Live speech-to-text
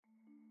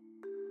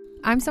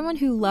I'm someone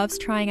who loves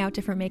trying out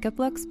different makeup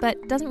looks,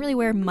 but doesn't really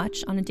wear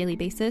much on a daily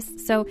basis,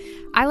 so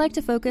I like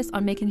to focus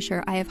on making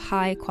sure I have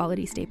high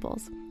quality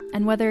staples.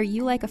 And whether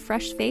you like a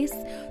fresh face,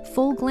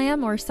 full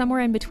glam, or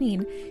somewhere in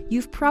between,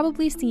 you've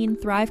probably seen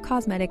Thrive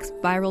Causemetics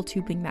Viral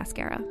Tubing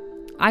Mascara.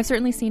 I've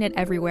certainly seen it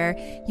everywhere.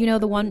 You know,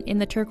 the one in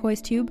the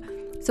turquoise tube?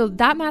 So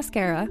that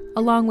mascara,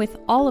 along with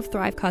all of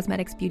Thrive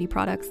Causemetics beauty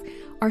products,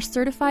 are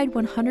certified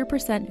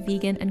 100%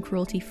 vegan and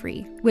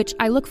cruelty-free, which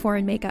I look for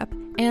in makeup,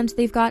 and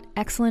they've got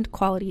excellent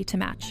quality to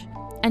match.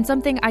 And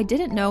something I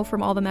didn't know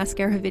from all the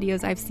mascara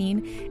videos I've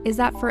seen is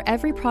that for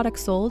every product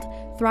sold,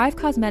 Thrive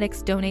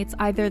Causemetics donates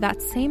either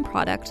that same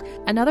product,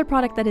 another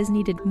product that is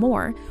needed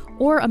more,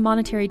 or a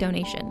monetary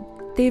donation.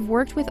 They've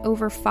worked with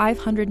over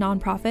 500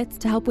 nonprofits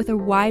to help with a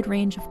wide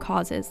range of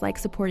causes like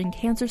supporting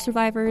cancer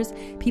survivors,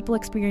 people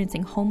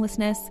experiencing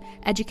homelessness,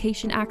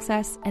 education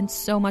access, and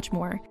so much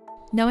more.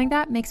 Knowing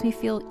that makes me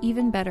feel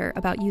even better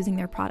about using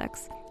their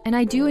products. And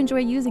I do enjoy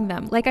using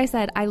them. Like I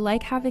said, I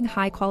like having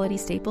high quality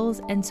staples,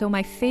 and so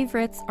my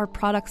favorites are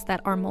products that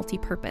are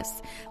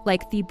multi-purpose,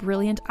 like the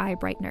Brilliant Eye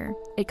Brightener.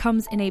 It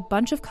comes in a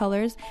bunch of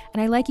colors,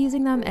 and I like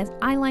using them as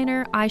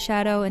eyeliner,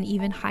 eyeshadow, and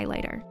even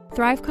highlighter.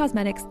 Thrive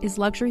Causemetics is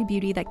luxury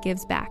beauty that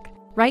gives back.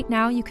 Right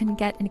now, you can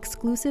get an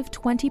exclusive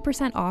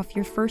 20% off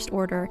your first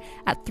order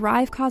at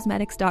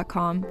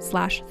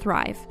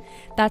thrivecausemetics.com/thrive.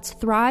 That's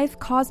Thrive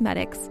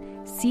Causemetics,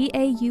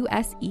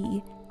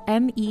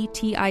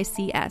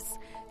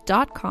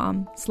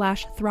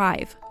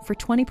 CAUSEMETICS.com/thrive for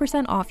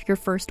 20% off your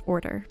first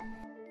order.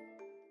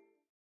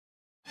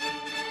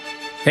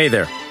 Hey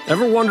there.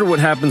 Ever wonder what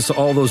happens to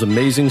all those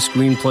amazing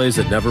screenplays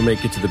that never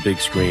make it to the big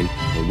screen?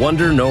 Well,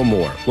 wonder no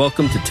more.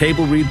 Welcome to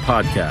Table Read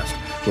Podcast,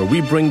 where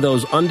we bring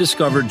those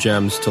undiscovered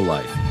gems to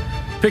life.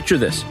 Picture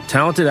this: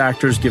 talented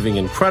actors giving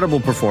incredible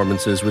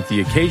performances with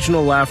the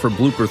occasional laugh or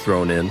blooper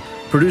thrown in,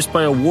 produced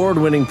by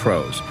award-winning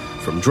pros.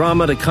 From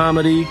drama to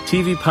comedy,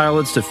 TV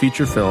pilots to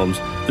feature films,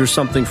 there's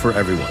something for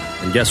everyone.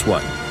 And guess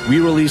what?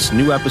 We release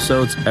new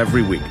episodes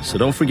every week, so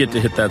don't forget to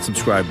hit that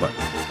subscribe button.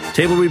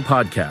 Table Read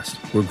Podcast,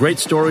 where great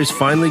stories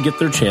finally get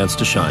their chance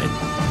to shine.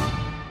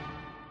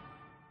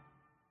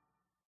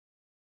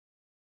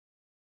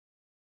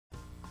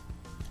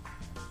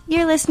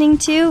 You're listening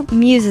to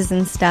Muses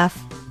and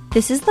Stuff.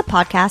 This is the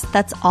podcast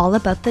that's all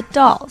about the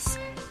dolls.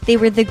 They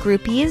were the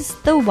groupies,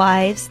 the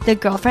wives, the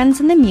girlfriends,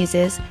 and the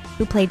muses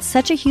who played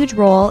such a huge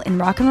role in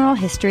rock and roll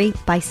history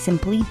by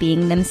simply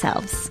being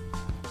themselves.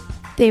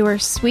 They were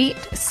sweet,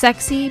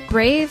 sexy,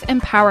 brave,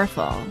 and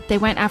powerful. They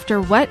went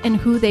after what and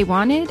who they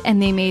wanted,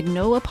 and they made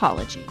no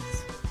apologies.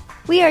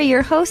 We are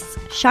your hosts,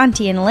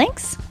 Shanti and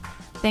Lynx.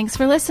 Thanks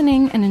for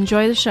listening and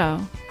enjoy the show.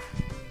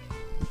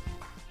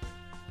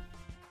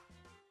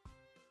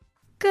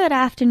 Good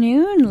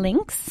afternoon,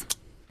 Lynx.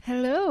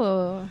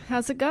 Hello.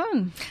 How's it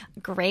going?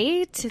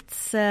 Great.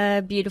 It's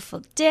a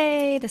beautiful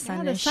day. The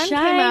sun is sun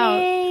shining. came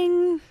out.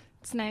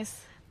 It's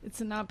nice.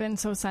 It's not been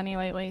so sunny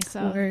lately,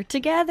 so we're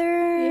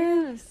together.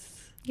 Yes.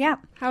 Yeah.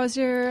 How was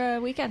your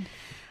weekend?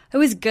 It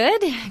was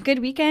good. Good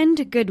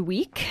weekend. Good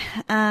week.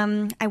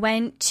 I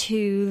went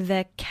to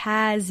the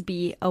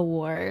Casby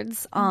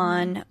Awards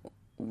on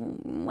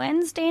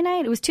Wednesday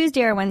night. It was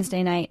Tuesday or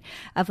Wednesday night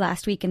of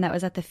last week, and that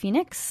was at the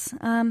Phoenix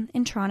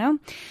in Toronto.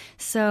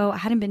 So I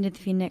hadn't been to the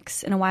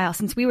Phoenix in a while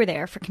since we were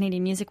there for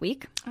Canadian Music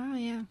Week. Oh,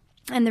 yeah.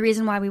 And the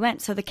reason why we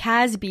went, so the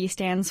Casby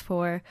stands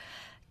for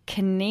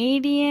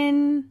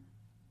Canadian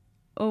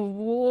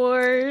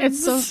Awards.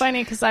 It's so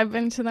funny because I've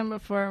been to them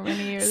before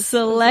many years.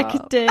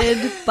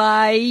 Selected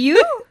by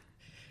you?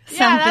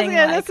 Something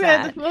that's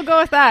good. We'll go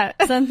with that.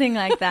 Something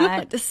like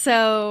that.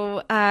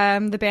 So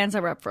the bands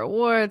that were up for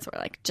awards were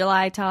like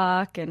July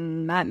Talk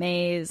and Matt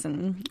Mays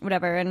and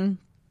whatever. And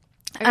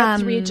I got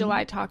 3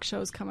 July Talk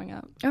shows coming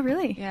up. Oh,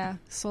 really? Yeah,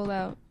 sold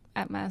out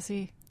at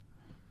Massey.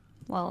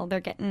 Well, they're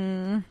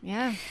getting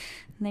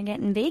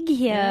big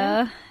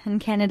here in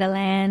Canada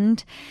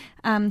land.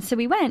 So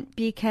we went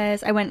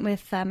because I went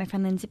with my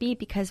friend Lindsay B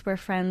because we're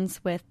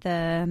friends with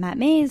Matt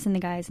Mays and the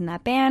guys in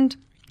that band.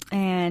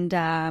 And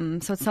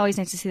so it's always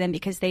nice to see them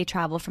because they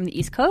travel from the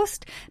East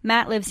Coast.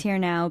 Matt lives here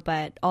now,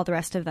 but all the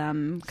rest of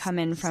them come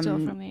in from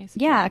the East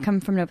Coast. Yeah, come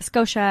from Nova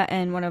Scotia,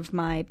 and one of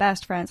my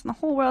best friends in the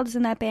whole world is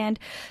in that band.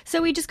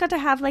 So we just got to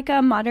have like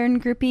a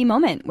modern groupie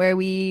moment where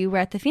we were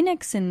at the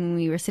Phoenix and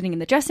we were sitting in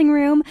the dressing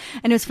room,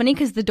 and it was funny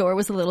because the door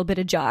was a little bit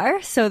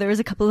ajar. So there was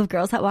a couple of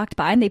girls that walked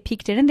by and they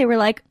peeked in and they were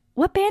like,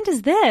 "What band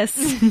is this?"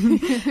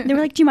 They were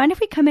like, "Do you mind if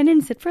we come in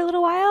and sit for a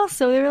little while?"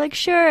 So they were like,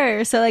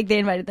 "Sure." So like they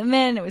invited them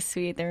in. It was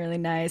sweet. They're really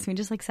nice. We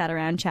just like sat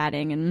around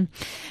chatting, and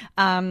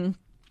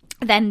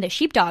then the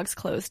Sheepdogs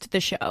closed the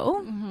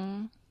show.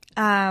 Mm-hmm.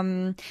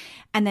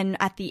 And then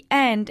at the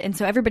end, and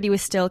so everybody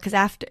was still, because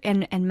after,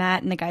 and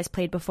Matt and the guys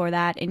played before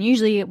that, and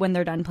usually when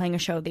they're done playing a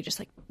show, they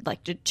just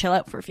like to chill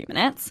out for a few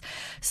minutes.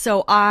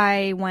 So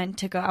I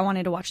wanted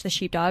to watch the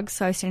Sheepdogs,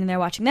 so I was standing there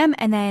watching them,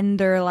 and then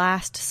their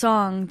last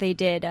song, they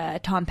did a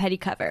Tom Petty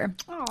cover.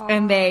 Aww.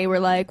 And they were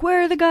like,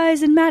 "Where are the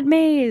guys in Matt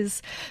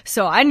Mays?"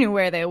 So I knew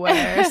where they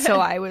were, so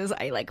I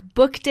like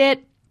booked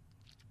it.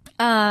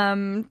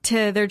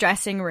 to their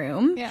dressing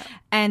room. Yeah.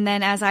 And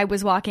then as I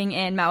was walking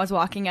in, Matt was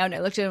walking out, and I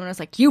looked at him and I was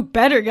like, you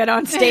better get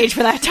on stage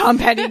for that Tom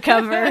Petty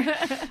cover.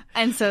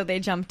 And so they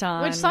jumped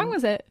on. Which song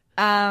was it?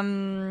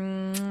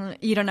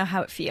 You Don't Know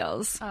How It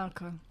Feels. Oh,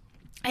 cool.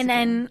 And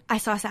then I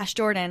saw Sash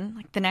Jordan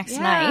like the next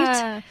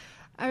night.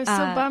 I was so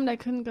bummed I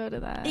couldn't go to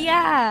that.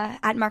 Yeah,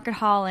 at Market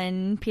Hall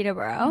in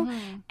Peterborough.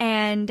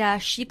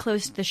 And she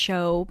closed the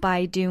show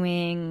by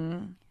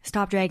doing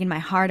Stop Dragging My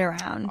Heart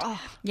Around.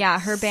 Oh, yeah,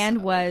 her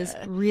band was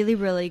really,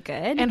 really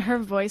good. And her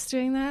voice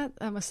doing that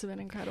must have been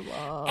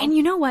incredible. And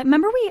you know what?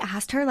 Remember we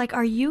asked her, like,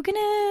 are you going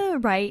to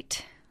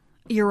write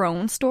your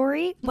own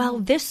story? Well,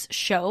 this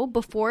show,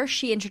 before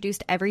she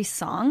introduced every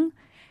song,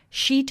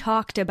 she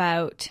talked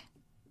about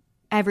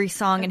every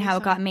song and how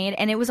it got made.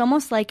 And it was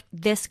almost like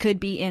this could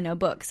be in a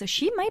book. So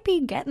she might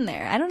be getting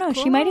there. I don't know.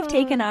 Cool. She might have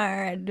taken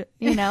our,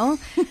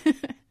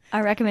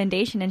 our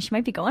recommendation, and she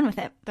might be going with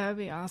it. That would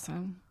be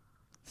awesome.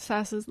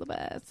 Sass is the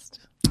best.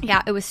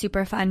 Yeah, it was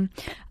super fun.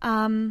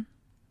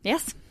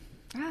 Yes.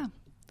 Yeah.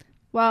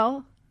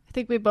 Well, I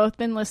think we've both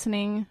been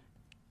listening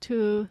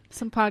to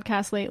some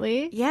podcasts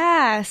lately.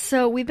 Yeah.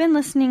 So we've been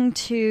listening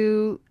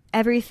to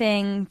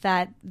everything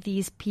that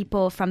these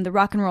people from the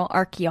Rock and Roll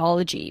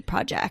Archaeology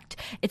Project.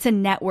 It's a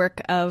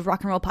network of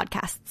rock and roll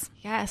podcasts.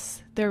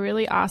 Yes, they're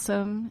really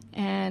awesome.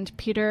 And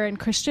Peter and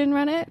Christian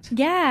run it.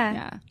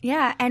 Yeah.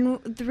 And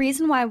the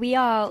reason why we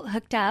all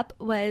hooked up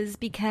was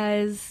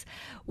because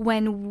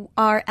when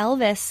our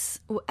Elvis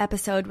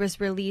episode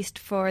was released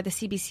for the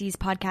CBC's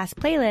podcast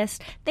playlist,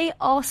 they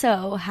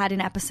also had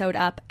an episode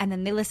up, and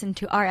then they listened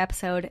to our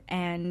episode,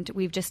 and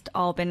we've just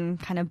all been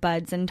kind of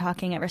buds and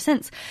talking ever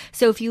since.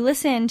 So if you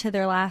listen to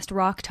their last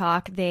Rock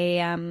Talk, they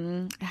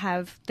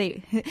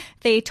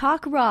they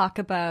talk rock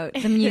about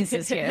the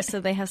muses here, so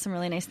they have some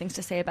really nice things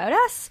to say about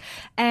us,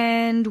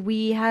 and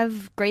we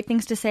have great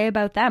things to say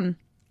about them.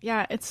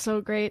 Yeah, it's so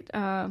great.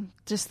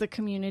 Just the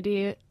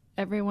community.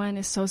 Everyone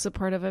is so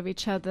supportive of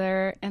each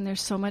other, and there's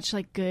so much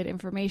like good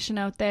information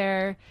out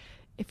there.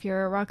 If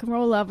you're a rock and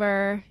roll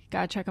lover, you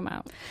gotta check them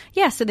out.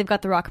 Yeah, so they've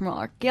got the Rock and Roll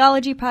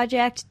Archaeology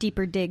Project,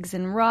 Deeper Digs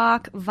in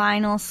Rock,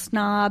 Vinyl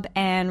Snob,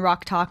 and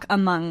Rock Talk,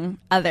 among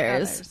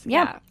others.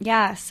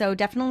 Yeah, so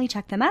definitely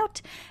check them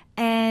out.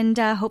 And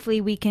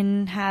hopefully we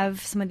can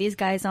have some of these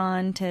guys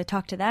on to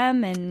talk to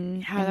them,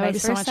 and that would be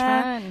so much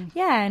fun.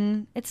 Yeah,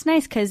 and it's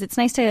nice because it's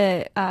nice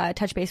to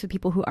touch base with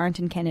people who aren't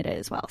in Canada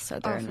as well. So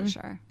they're for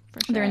sure.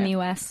 They're in the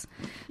U.S.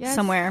 Yes.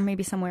 Somewhere,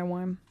 maybe somewhere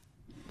warm.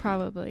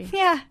 Probably.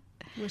 Yeah.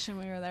 Wishing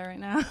we were there right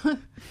now.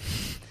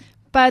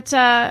 But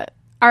our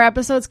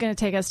episode's going to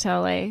take us to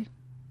LA.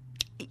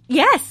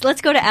 Yes,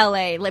 let's go to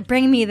LA.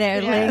 Bring me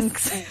their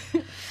links.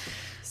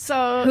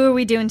 So, who are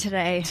we doing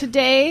today?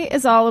 Today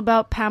is all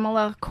about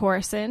Pamela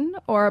Courson,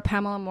 or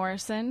Pamela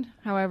Morrison,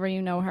 however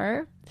you know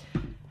her.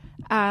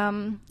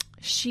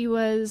 She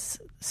was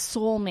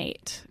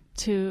soulmate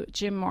to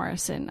Jim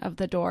Morrison of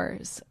The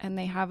Doors, and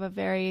they have a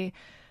very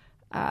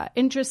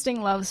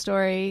interesting love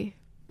story.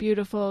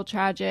 Beautiful,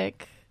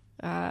 tragic,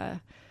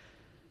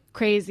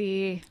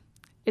 crazy.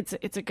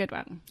 It's a good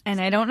one.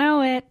 And I don't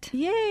know it.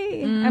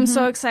 Yay! Mm-hmm. I'm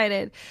so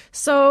excited.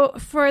 So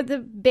for the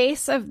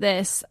base of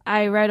this,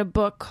 I read a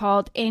book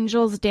called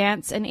Angels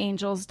Dance and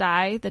Angels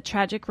Die, The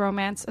Tragic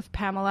Romance of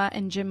Pamela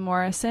and Jim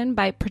Morrison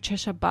by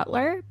Patricia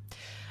Butler.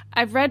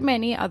 I've read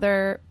many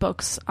other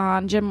books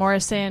on Jim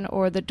Morrison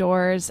or The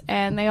Doors,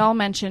 and they all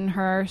mention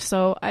her,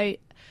 so I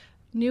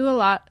knew a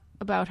lot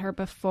about her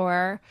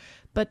before.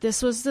 But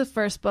this was the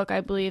first book,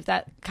 I believe,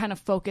 that kind of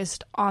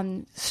focused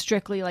on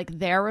strictly like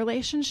their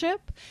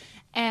relationship.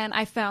 And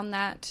I found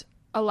that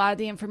a lot of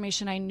the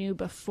information I knew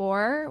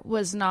before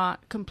was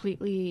not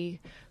completely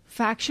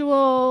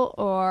factual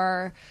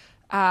or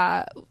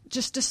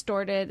just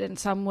distorted in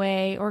some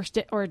way,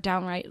 or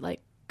downright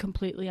like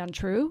completely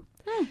untrue.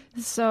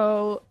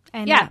 So,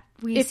 and yeah,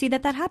 we see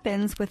that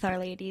happens with our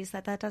ladies,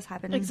 that does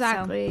happen.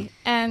 Exactly. So.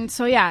 And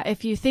so, yeah,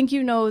 if you think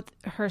you know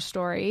her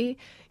story,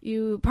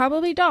 you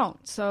probably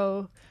don't.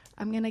 So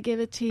I'm going to give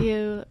it to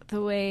you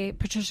the way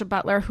Patricia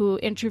Butler, who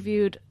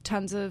interviewed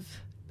tons of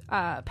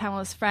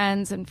Pamela's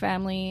friends and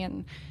family,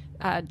 and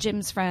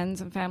Jim's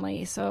friends and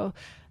family. So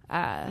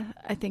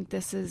I think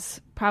this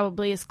is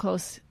probably as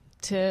close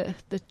to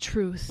the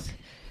truth,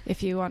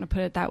 if you want to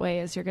put it that way,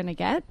 as you're going to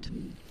get.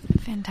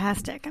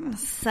 Fantastic. I'm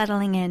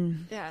settling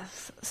in.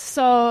 Yes.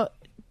 So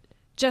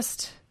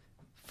just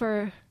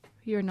for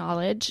your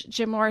knowledge,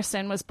 Jim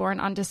Morrison was born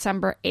on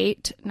December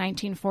 8,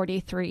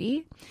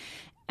 1943.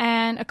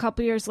 And a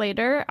couple years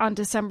later, on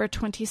December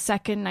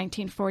 22nd,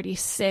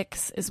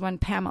 1946, is when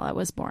Pamela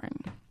was born.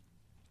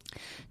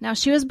 Now,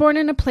 she was born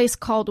in a place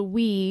called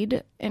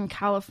Weed in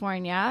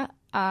California.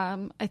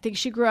 I think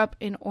she grew up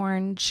in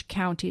Orange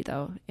County,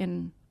 though,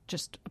 in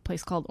just a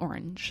place called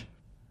Orange.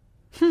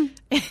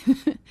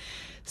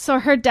 So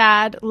her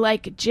dad,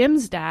 like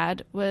Jim's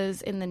dad,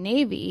 was in the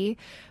Navy,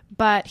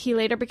 but he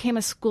later became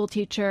a school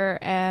teacher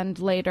and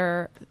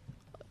later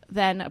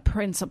then a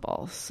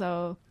principal.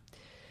 So,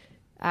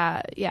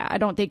 I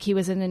don't think he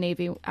was in the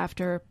Navy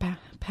after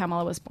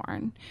Pamela was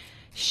born.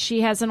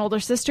 She has an older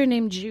sister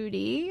named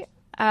Judy,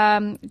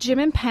 Jim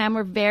and Pam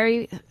were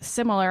very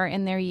similar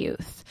in their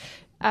youth.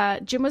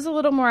 Jim was a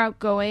little more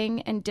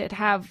outgoing and did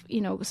have,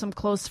 some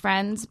close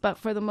friends, but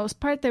for the most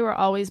part, they were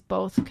always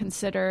both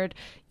considered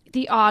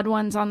the odd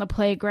ones on the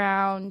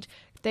playground.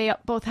 They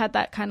both had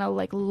that kind of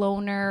like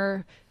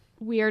loner,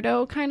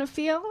 weirdo kind of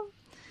feel.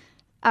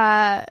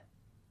 But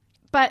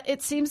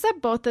it seems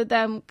that both of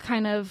them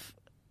kind of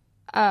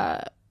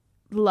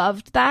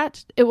loved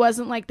that. It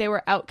wasn't like they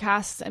were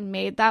outcasts and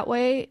made that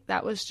way.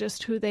 That was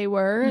just who they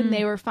were, and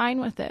they were fine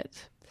with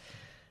it.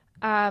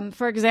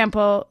 For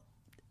example,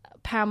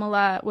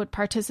 Pamela would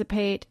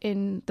participate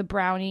in the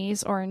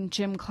brownies or in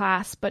gym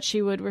class, but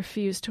she would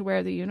refuse to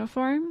wear the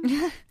uniform.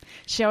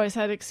 She always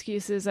had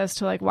excuses as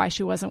to like why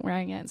she wasn't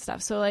wearing it and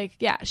stuff. So like,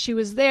 yeah, she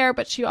was there,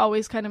 but she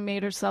always kind of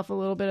made herself a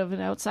little bit of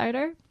an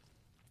outsider.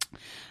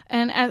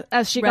 And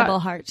as she Rebel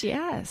got heart.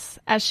 Yes,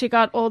 as she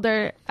got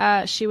older,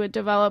 she would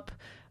develop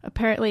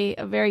apparently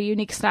a very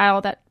unique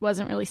style that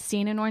wasn't really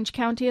seen in Orange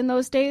County in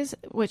those days,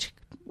 which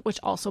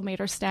also made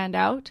her stand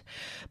out.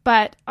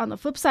 But on the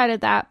flip side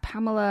of that,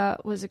 Pamela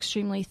was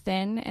extremely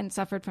thin and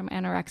suffered from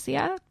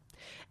anorexia.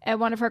 And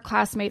one of her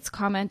classmates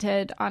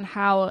commented on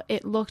how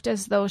it looked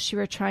as though she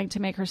were trying to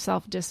make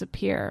herself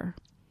disappear.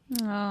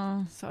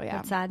 Oh, so yeah.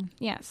 That's sad.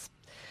 Yes.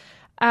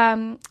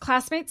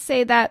 Classmates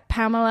say that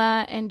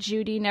Pamela and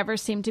Judy never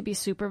seemed to be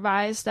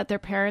supervised, that their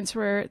parents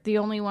were the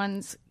only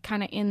ones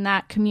kind of in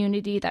that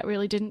community that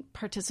really didn't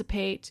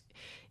participate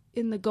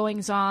in the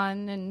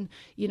goings-on and,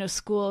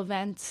 school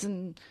events.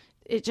 And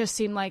it just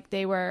seemed like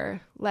they were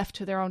left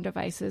to their own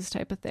devices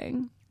type of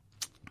thing.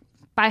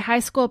 By high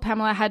school,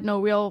 Pamela had no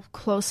real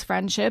close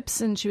friendships,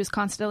 and she was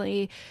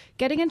constantly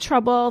getting in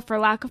trouble for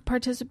lack of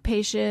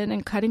participation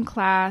and cutting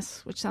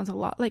class, which sounds a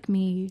lot like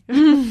me.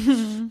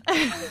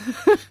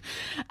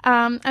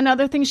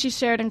 Another thing she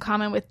shared in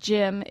common with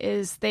Jim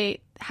is they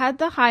had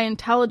the high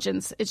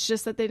intelligence. It's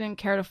just that they didn't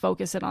care to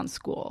focus it on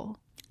school.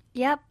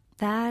 Yep.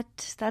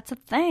 That's a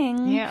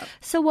thing. Yeah.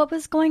 So what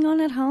was going on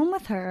at home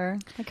with her?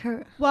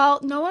 Well,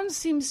 no one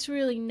seems to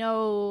really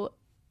know.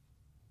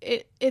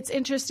 It's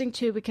interesting,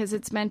 too, because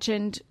it's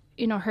mentioned,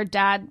 her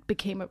dad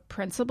became a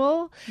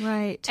principal.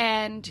 Right.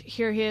 And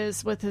here he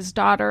is with his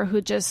daughter who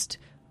just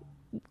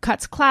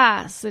cuts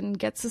class and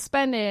gets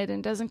suspended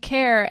and doesn't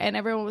care. And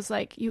everyone was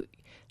like,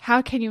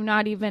 how can you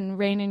not even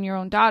rein in your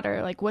own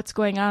daughter? Like, what's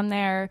going on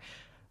there?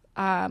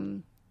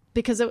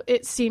 Because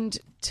it seemed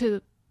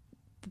to,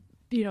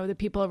 the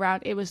people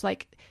around, it was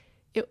like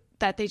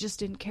that they just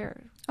didn't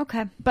care.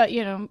 Okay. But,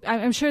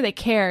 I'm sure they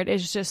cared.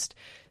 It's just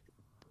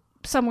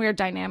some weird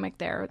dynamic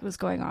there was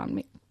going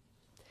on.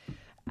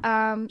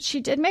 She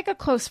did make a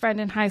close friend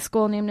in high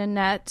school named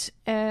Annette,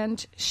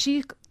 and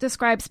she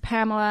describes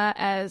Pamela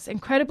as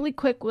incredibly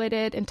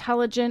quick-witted,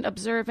 intelligent,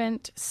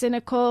 observant,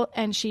 cynical,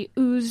 and she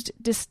oozed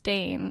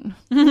disdain.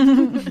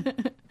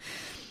 In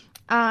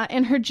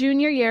her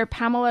junior year,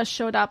 Pamela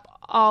showed up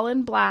all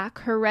in black,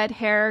 her red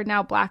hair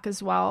now black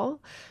as well.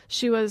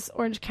 She was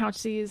Orange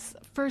County's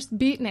first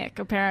beatnik,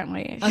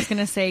 apparently. I was going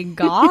to say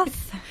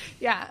goth?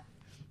 Yeah.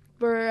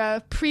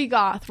 We're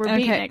pre-goth. We're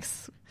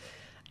beatniks.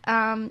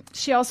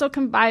 She also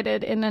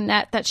confided in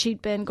Annette that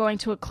she'd been going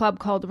to a club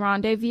called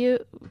Rendezvous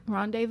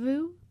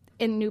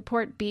in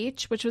Newport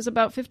Beach, which was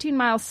about 15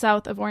 miles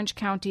south of Orange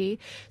County.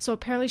 So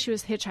apparently she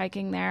was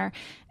hitchhiking there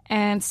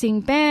and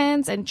seeing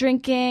bands and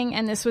drinking.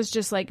 And this was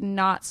just like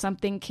not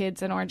something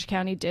kids in Orange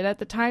County did at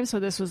the time. So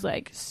this was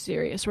like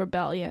serious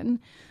rebellion.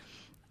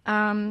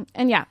 And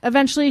yeah,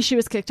 eventually she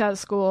was kicked out of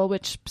school,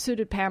 which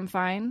suited Pam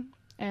fine.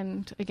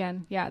 And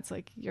again, yeah, it's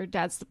like your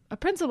dad's a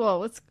principal.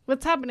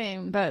 What's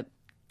happening? But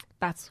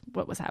that's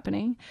what was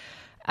happening.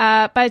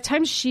 By the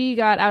time she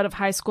got out of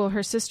high school,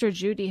 her sister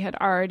Judy had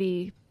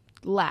already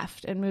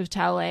left and moved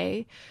to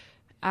LA.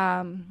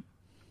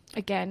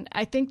 Again,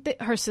 I think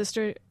that her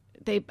sister,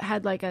 they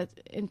had like a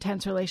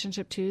intense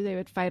relationship too. They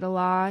would fight a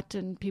lot,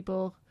 and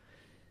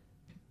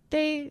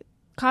they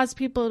caused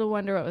people to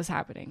wonder what was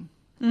happening.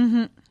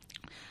 Mm-hmm.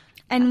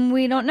 And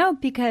we don't know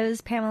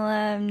because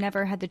Pamela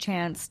never had the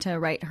chance to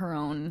write her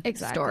own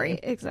story.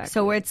 Exactly.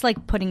 So it's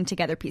like putting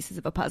together pieces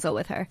of a puzzle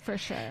with her. For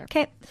sure.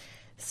 Okay.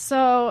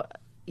 So,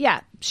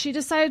 yeah, she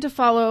decided to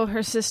follow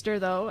her sister,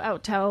 though,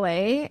 out to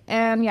LA.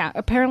 And, yeah,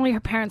 apparently her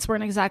parents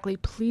weren't exactly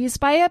pleased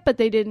by it, but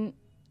they didn't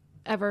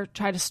ever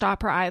try to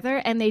stop her either.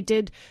 And they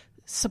did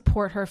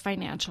support her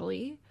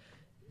financially.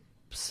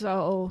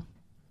 So,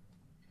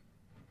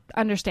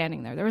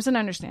 understanding there. There was an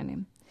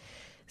understanding.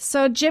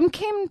 So Jim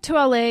came to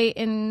LA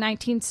in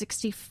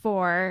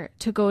 1964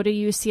 to go to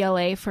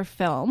UCLA for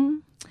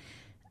film.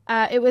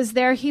 It was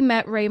there he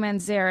met Ray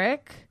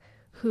Manzarek,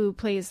 who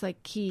plays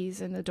like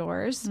keys in The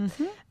Doors.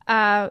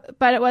 Mm-hmm.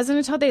 But it wasn't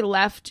until they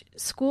left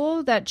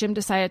school that Jim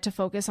decided to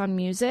focus on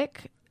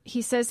music.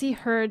 He says he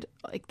heard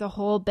like the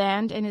whole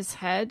band in his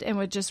head and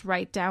would just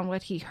write down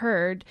what he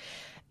heard.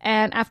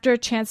 And after a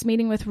chance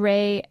meeting with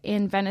Ray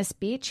in Venice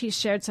Beach, he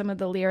shared some of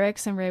the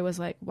lyrics, and Ray was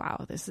like,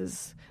 wow,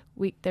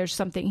 there's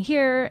something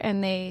here,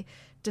 and they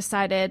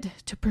decided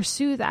to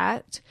pursue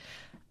that.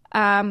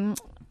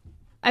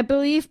 I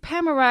believe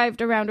Pam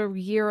arrived around a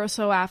year or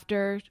so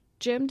after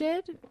Jim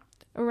did.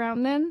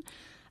 around then.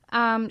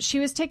 She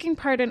was taking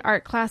part in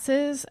art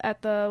classes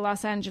at the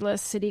Los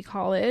Angeles City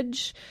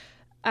College.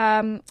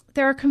 There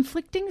are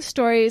conflicting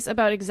stories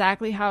about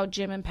exactly how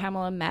Jim and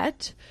Pamela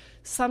met.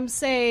 Some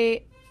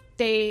say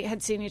they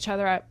had seen each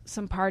other at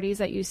some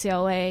parties at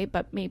UCLA,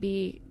 but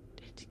maybe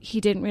he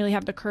didn't really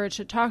have the courage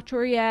to talk to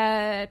her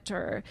yet.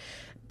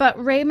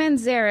 But Ray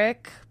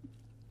Manzarek,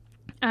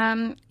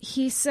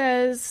 he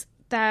says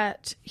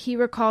that he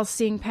recalls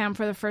seeing Pam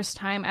for the first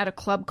time at a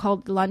club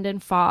called London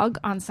Fog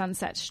on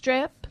Sunset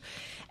Strip.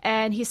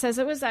 And he says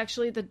it was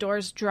actually the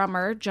Doors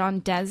drummer,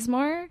 John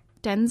Densmore,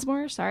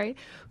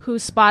 who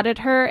spotted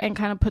her and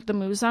kind of put the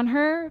moves on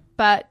her.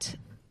 But,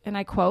 and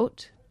I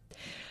quote,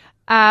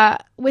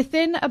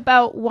 within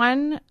about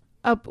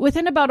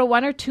a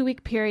 1 or 2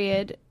 week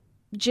period,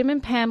 Jim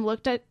and Pam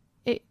looked at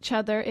each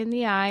other in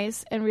the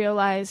eyes and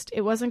realized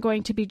it wasn't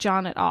going to be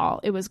John at all.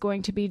 It was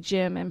going to be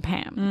Jim and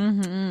Pam.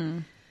 Mm-hmm.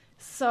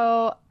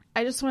 So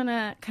I just want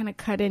to kind of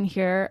cut in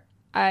here.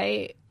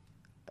 I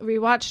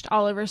rewatched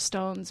Oliver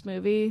Stone's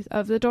movie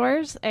of The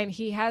Doors, and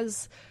he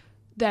has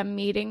them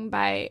meeting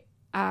by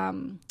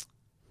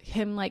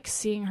him like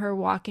seeing her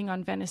walking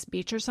on Venice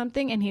Beach or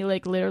something, and he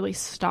like literally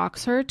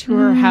stalks her to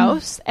her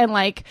house and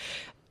like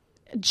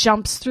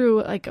jumps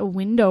through like a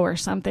window or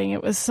something.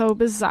 It was so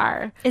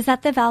bizarre. Is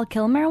that the Val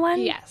Kilmer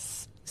one?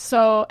 Yes.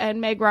 So,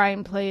 and Meg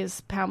Ryan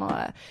plays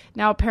Pamela.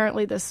 Now,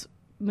 apparently this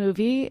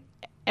movie,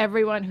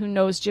 everyone who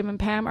knows Jim and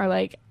Pam are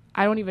like,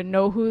 I don't even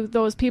know who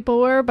those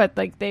people were, but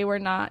like they were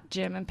not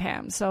Jim and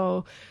Pam.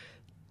 So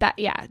that,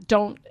 yeah,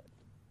 don't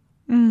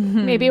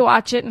maybe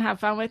watch it and have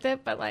fun with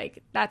it, but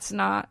like that's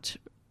not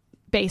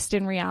based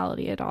in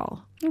reality at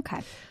all.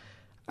 Okay.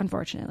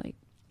 Unfortunately.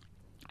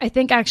 I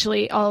think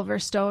actually Oliver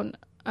Stone,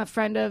 a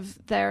friend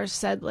of theirs,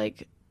 said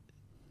like,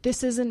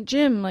 this isn't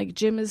Jim. Like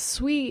Jim is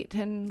sweet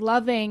and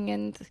loving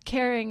and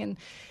caring,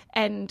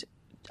 and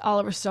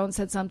Oliver Stone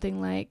said something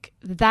like,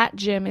 that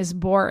Jim is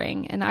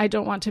boring and I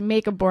don't want to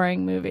make a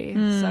boring movie.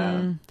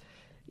 So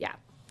yeah,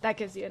 that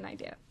gives you an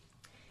idea.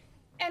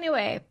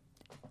 Anyway,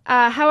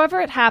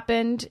 however it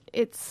happened,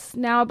 it's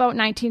now about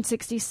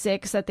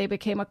 1966 that they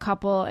became a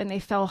couple and they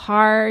fell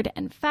hard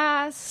and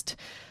fast.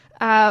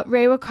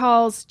 Ray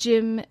recalls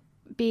Jim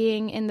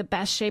being in the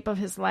best shape of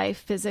his life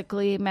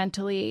physically,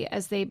 mentally,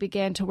 as they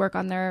began to work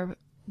on their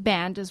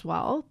band as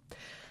well.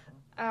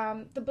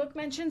 The book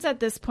mentions at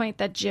this point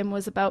that Jim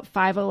was about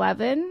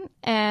 5'11"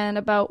 and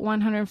about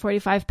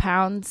 145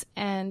 pounds,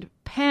 and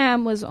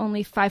Pam was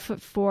only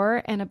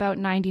 5'4" and about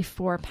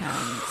 94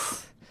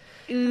 pounds.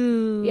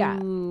 Ooh. Yeah.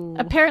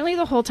 Apparently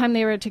the whole time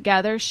they were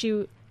together,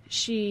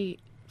 she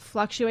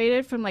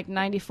fluctuated from like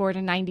 94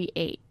 to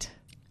 98.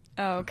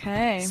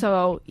 Okay.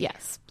 So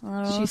yes,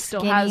 she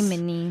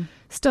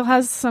still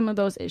has some of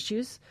those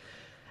issues.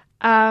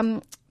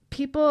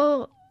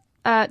 People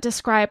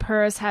describe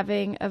her as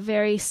having a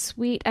very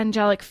sweet,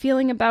 angelic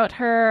feeling about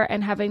her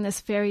and having this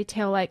fairy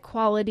tale-like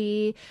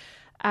quality.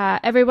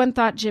 Everyone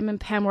thought Jim and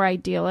Pam were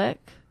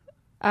idyllic,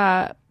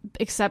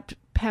 except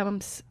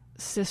Pam's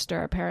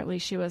sister. Apparently,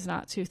 she was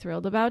not too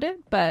thrilled about it,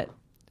 but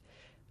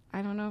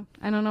I don't know.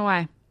 I don't know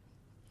why.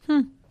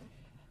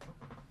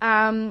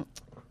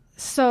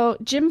 So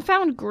Jim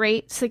found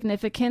great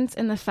significance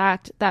in the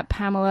fact that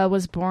Pamela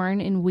was born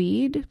in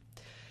Weed.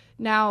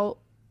 Now,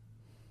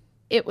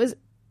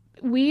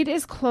 Weed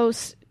is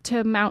close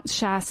to Mount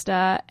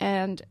Shasta,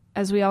 and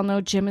as we all know,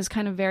 Jim is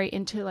kind of very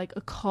into like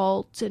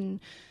occult and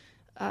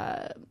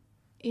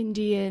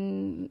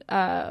Indian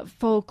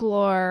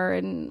folklore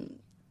and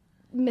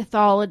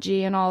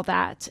mythology and all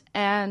that.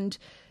 And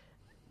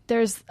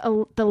there's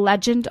the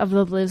legend of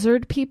the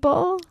lizard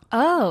people.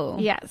 Oh.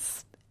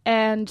 Yes.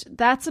 And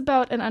that's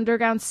about an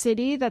underground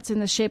city that's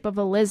in the shape of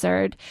a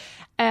lizard.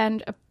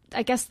 And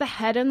I guess the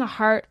head and the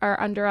heart are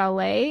under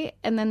LA,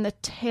 and then the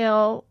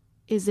tail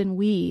is in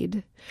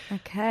Weed.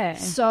 Okay.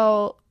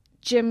 So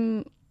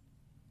Jim,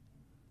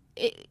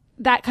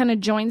 that kind of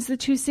joins the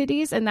two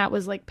cities, and that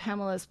was like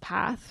Pamela's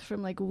path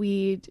from like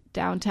Weed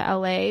down to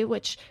LA,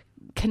 which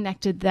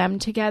connected them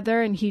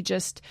together. And he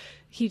just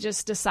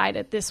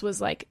decided this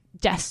was like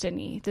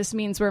destiny. This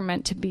means we're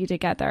meant to be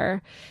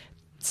together.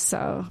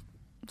 So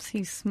was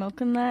he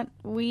smoking that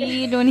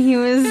weed when he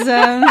was okay,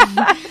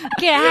 I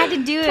had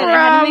to do it. Probably.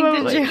 I had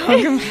to make the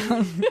joke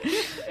about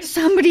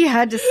somebody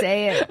had to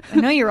say it. I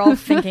know you're all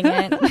thinking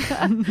it.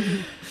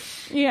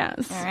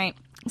 Yes. All right.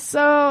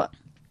 So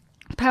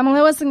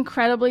Pamela was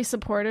incredibly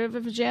supportive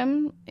of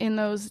Jim in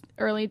those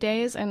early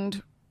days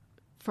and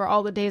for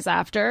all the days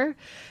after.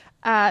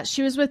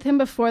 She was with him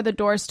before the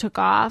Doors took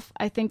off.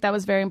 I think that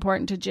was very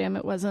important to Jim.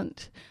 It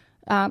wasn't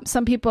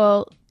some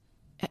people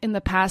in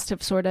the past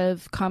have sort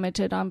of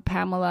commented on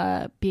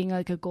Pamela being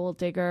like a gold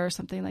digger or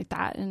something like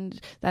that, and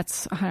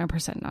that's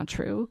 100% not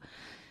true.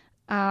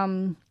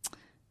 Any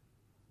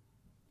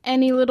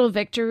little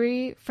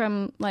victory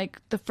from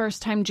like the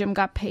first time Jim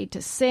got paid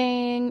to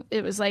sing,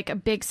 it was like a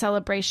big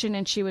celebration,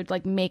 and she would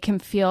like make him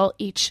feel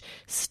each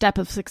step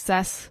of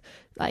success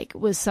like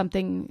was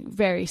something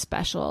very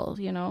special.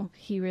 You know,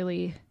 he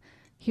really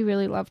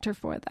loved her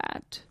for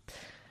that.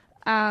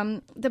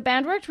 The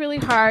band worked really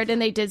hard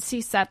and they did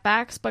see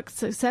setbacks, but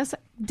success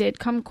did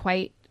come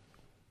quite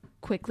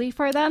quickly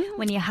for them.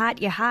 When you're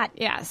hot, you're hot.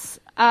 Yes.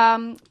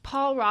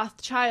 Paul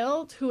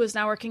Rothchild, who is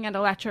now working at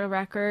Elektra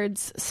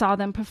Records, saw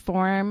them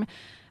perform,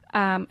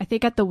 I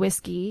think at the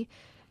Whiskey,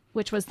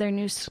 which was their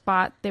new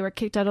spot. They were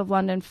kicked out of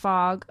London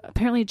Fog.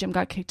 Apparently Jim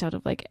got kicked out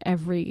of like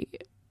every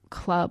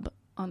club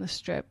on the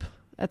Strip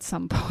at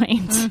some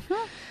point.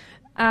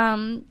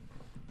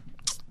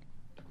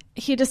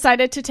 He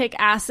decided to take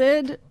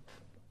acid.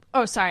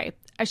 Oh, sorry.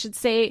 I should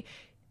say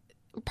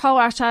Paul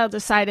Rothchild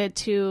decided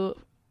to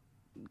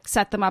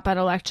set them up at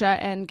Elektra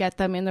and get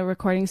them in the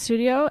recording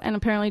studio. And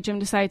apparently Jim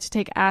decided to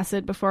take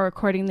acid before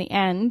recording the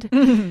end.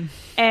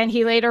 And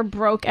he later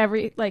broke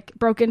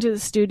into the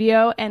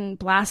studio and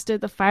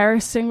blasted the fire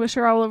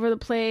extinguisher all over the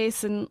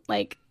place. And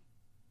like,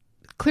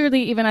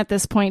 clearly, even at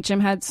this point,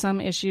 Jim had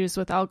some issues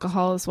with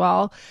alcohol as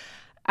well.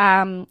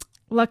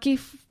 Lucky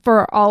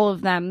for all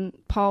of them,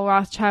 Paul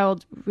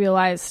Rothchild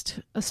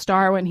realized a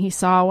star when he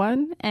saw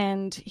one,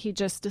 and he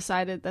just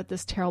decided that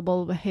this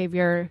terrible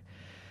behavior,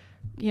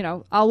 you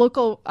know, I'll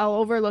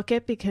overlook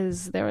it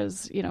because there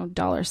was, you know,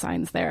 dollar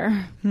signs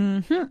there.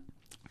 Mm-hmm.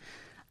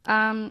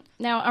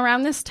 Now,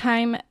 around this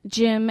time,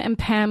 Jim and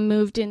Pam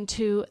moved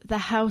into the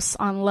house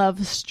on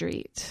Love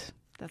Street.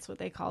 That's what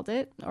they called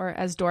it, or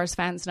as Doors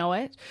fans know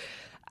it.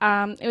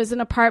 It was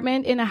an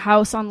apartment in a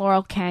house on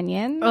Laurel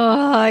Canyon.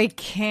 Oh, I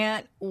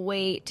can't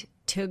wait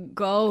to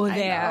go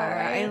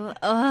there.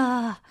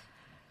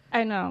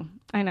 I know.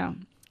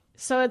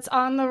 So it's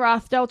on the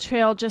Rothdale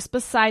Trail just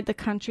beside the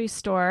country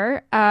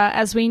store.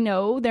 As we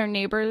know, their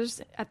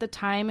neighbors at the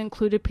time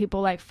included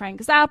people like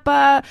Frank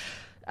Zappa,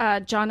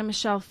 John and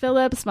Michelle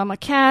Phillips, Mama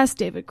Cass,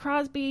 David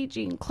Crosby,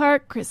 Gene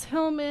Clark, Chris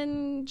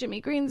Hillman, Jimmy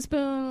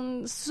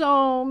Greenspoon,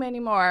 so many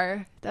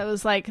more. That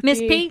was like Miss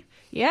P?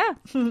 Yeah.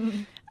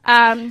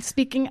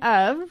 Speaking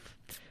of,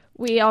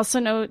 we also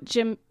know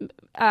Jim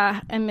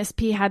and Miss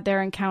P had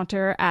their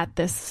encounter at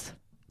this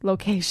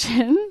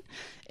location.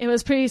 It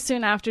was pretty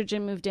soon after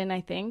Jim moved in,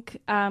 I think.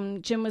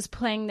 Jim was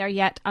playing their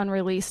yet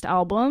unreleased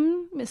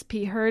album. Miss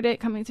P heard it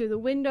coming through the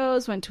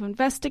windows, went to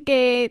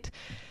investigate,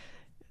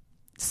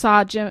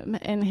 saw Jim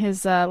in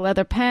his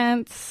leather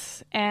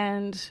pants,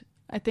 and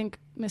I think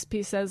Miss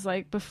P says,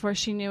 like, before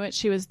she knew it,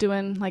 she was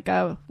doing like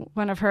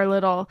one of her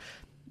little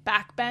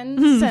back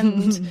bends,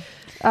 and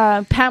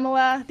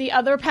Pamela, the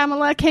other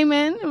Pamela, came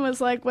in and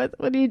was like, what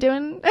are you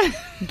doing?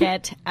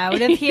 Get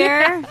out of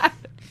here.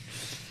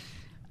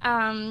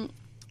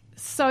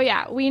 So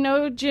yeah, we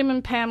know Jim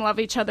and Pam love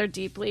each other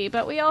deeply,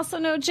 but we also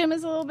know Jim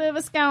is a little bit of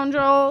a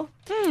scoundrel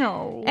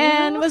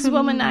and was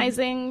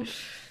womanizing.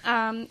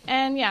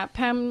 And yeah,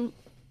 Pam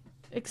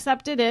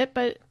accepted it,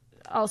 but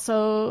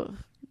also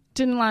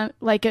didn't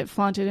like it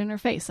flaunted in her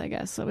face, I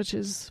guess, which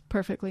is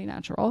perfectly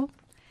natural.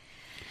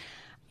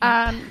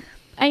 And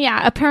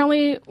yeah,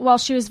 apparently while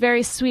she was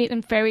very sweet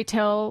and fairy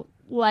tale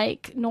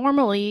like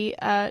normally,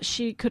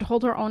 she could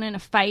hold her own in a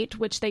fight,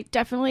 which they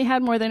definitely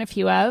had more than a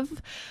few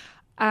of.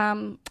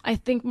 I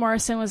think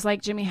Morrison was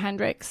like Jimi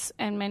Hendrix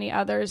and many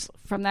others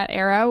from that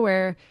era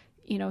where,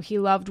 you know, he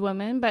loved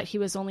women, but he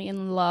was only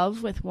in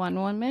love with one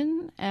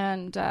woman.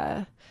 And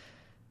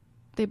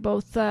they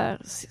both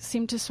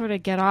seemed to sort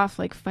of get off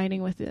like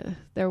fighting with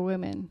their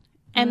women.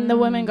 And the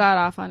women got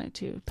off on it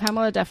too.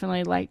 Pamela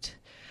definitely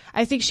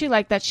I think she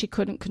liked that she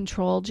couldn't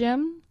control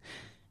Jim.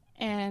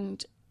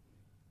 And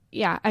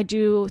yeah, I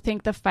do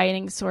think the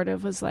fighting sort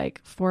of was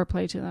like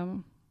foreplay to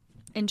them.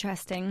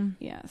 Interesting.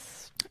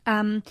 Yes.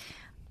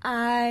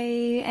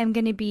 I am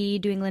going to be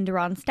doing Linda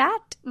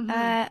Ronstadt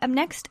up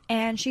next,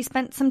 and she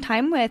spent some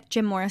time with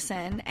Jim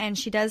Morrison, and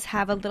she does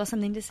have a little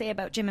something to say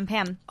about Jim and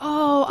Pam.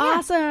 Oh, yeah.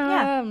 Awesome.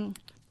 Yeah.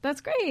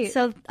 That's great.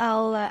 So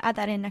I'll add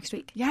that in next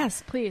week.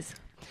 Yes, please.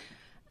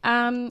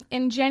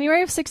 In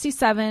January of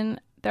 1967,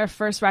 their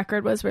first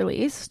record was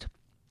released.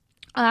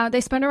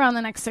 They spent around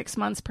the next 6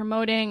 months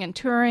promoting and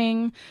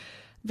touring.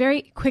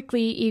 Very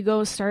quickly,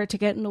 egos started to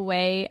get in the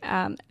way.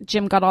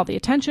 Jim got all the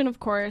attention, of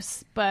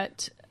course,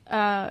 but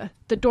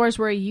the Doors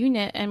were a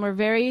unit and were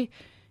very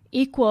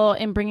equal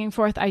in bringing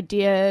forth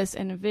ideas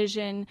and a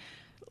vision.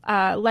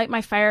 Light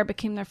My Fire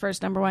became their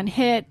first #1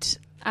 hit.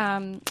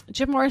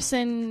 Jim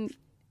Morrison,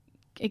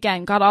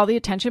 again, got all the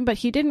attention, but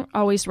he didn't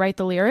always write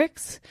the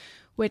lyrics,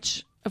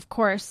 which, of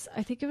course,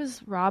 I think it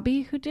was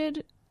Robbie who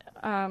did.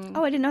 I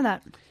didn't know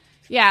that.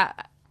 Yeah.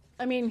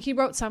 I mean, he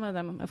wrote some of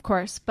them, of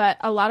course, but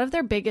a lot of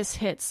their biggest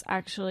hits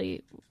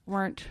actually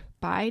weren't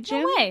by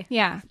Jim. No way.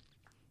 Yeah.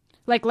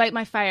 Like Light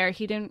My Fire,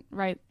 he didn't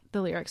write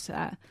the lyrics to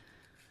that.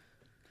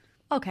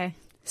 Okay.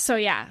 So,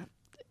 yeah.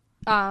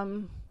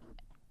 And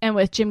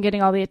with Jim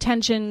getting all the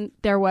attention,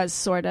 there was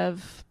sort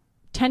of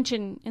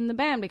tension in the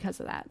band because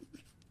of that.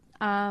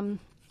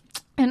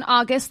 In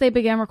August, they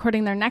began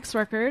recording their next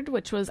record,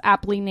 which was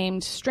aptly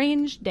named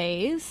Strange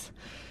Days.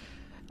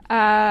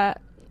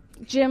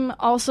 Jim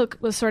also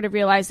was sort of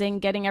realizing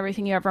getting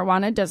everything you ever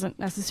wanted doesn't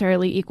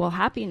necessarily equal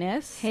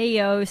happiness. Hey,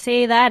 yo,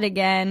 say that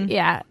again.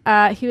 Yeah.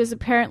 He was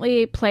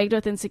apparently plagued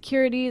with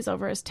insecurities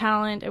over his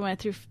talent and went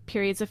through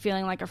periods of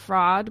feeling like a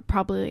fraud,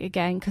 probably,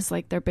 again, because,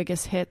 like, their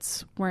biggest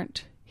hits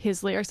weren't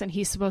his lyrics, and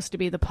he's supposed to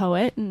be the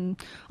poet and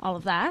all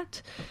of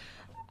that.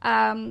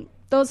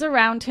 Those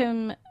around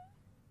him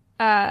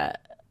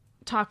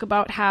talk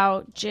about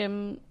how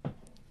Jim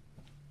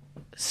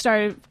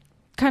started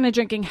kind of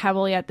drinking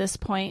heavily at this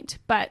point,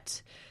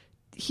 but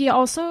he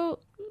also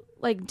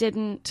like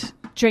didn't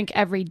drink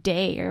every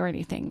day or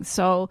anything.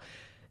 So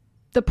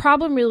the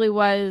problem really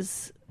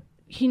was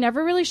he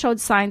never really showed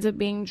signs of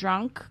being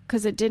drunk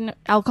because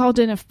alcohol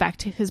didn't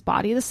affect his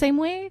body the same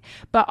way,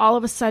 but all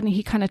of a sudden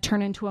he kind of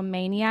turned into a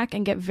maniac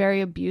and get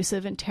very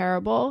abusive and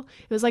terrible.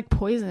 It was like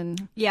poison.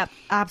 Yep,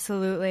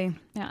 absolutely.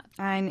 Yeah.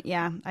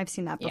 I've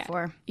seen that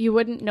before. You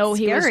wouldn't know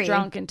he Scary. was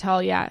drunk until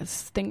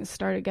things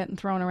started getting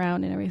thrown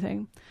around and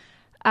everything.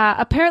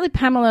 Apparently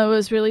Pamela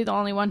was really the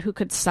only one who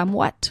could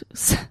somewhat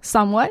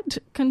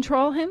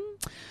control him.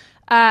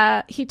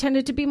 He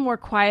tended to be more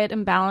quiet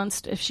and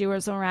balanced if she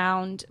was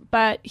around,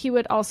 but he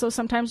would also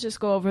sometimes just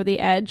go over the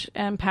edge,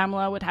 and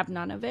Pamela would have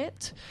none of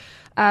it.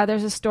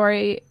 There's a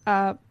story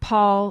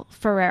Paul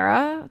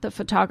Ferreira, the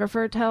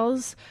photographer,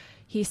 tells.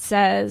 He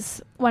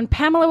says, when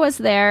Pamela was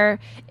there,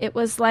 it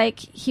was like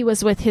he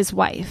was with his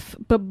wife.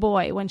 But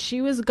boy, when she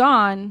was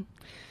gone,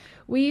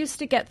 we used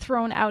to get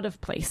thrown out of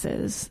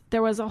places.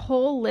 There was a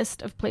whole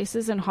list of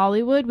places in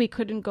Hollywood we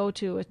couldn't go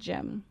to with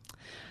Jim.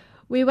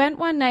 We went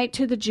one night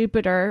to the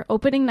Jupiter,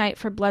 opening night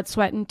for Blood,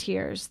 Sweat, and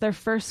Tears, their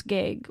first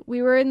gig.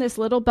 We were in this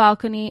little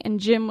balcony, and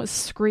Jim was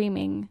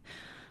screaming.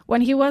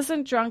 When he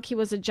wasn't drunk, he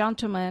was a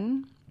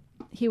gentleman.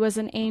 He was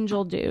an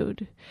angel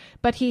dude.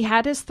 But he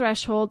had his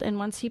threshold, and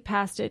once he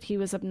passed it, he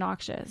was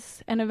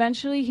obnoxious. And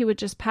eventually, he would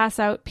just pass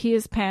out, pee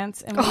his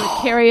pants, and we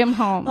would carry him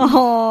home.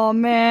 Oh,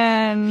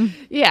 man.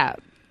 Yeah.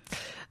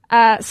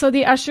 So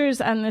the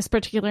ushers on this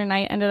particular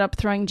night ended up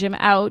throwing Jim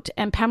out,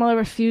 and Pamela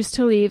refused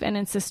to leave and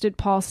insisted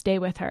Paul stay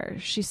with her.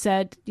 She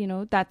said,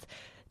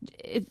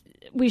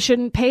 we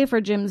shouldn't pay for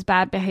Jim's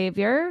bad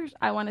behavior.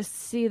 I want to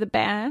see the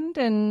band,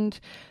 and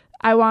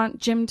I want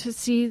Jim to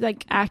see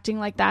like acting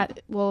like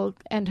that will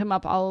end him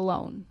up all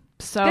alone.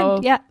 So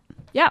Good.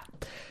 Yeah.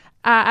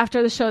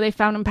 After the show, they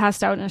found him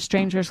passed out in a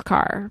stranger's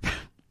car.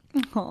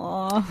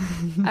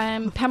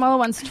 Aww. Pamela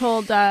once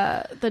told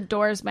the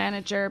Doors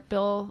manager,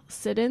 Bill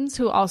Siddons,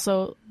 who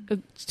also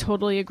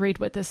totally agreed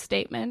with this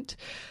statement,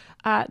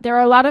 there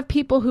are a lot of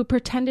people who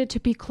pretended to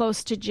be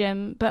close to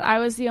Jim, but I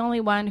was the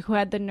only one who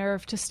had the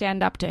nerve to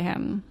stand up to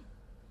him.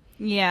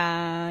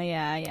 Yeah.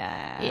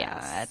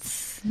 Yes.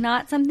 It's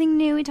not something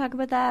new. We talk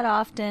about that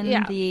often.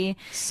 Yeah.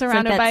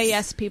 Surrounded by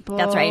yes people.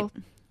 That's right.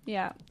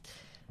 Yeah.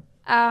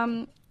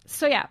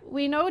 So yeah,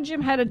 we know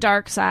Jim had a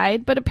dark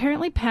side, but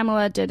apparently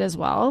Pamela did as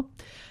well.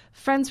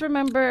 Friends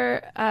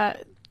remember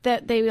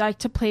that they like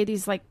to play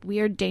these like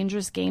weird,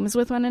 dangerous games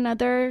with one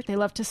another. They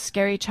love to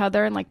scare each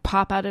other and like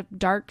pop out of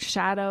dark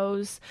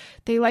shadows.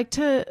 They like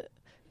to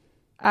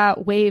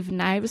wave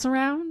knives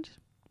around.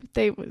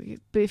 They would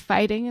be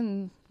fighting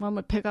and one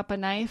would pick up a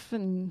knife,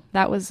 and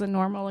that was a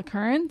normal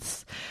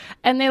occurrence.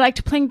 And they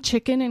liked playing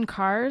chicken in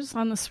cars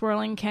on the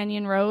swirling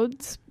canyon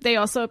roads. They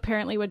also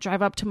apparently would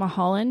drive up to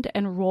Mulholland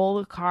and roll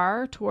the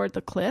car toward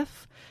the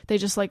cliff. They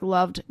just like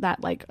loved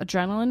that like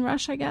adrenaline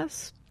rush, I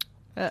guess.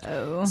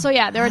 Uh-oh. So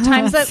yeah, there were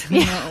times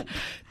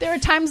there were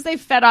times they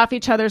fed off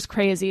each other's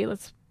crazy.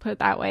 Let's put it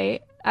that way.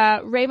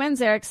 Ray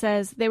Manzarek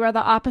says they were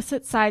the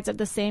opposite sides of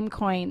the same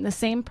coin, the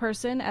same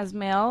person as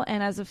male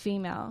and as a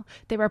female.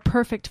 They were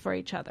perfect for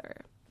each other.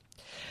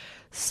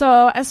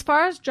 So as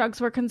far as drugs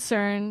were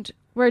concerned,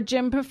 where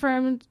Jim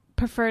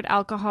preferred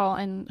alcohol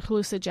and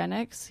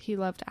hallucinogenics, he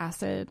loved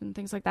acid and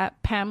things like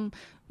that. Pam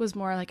was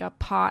more like a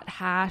pot,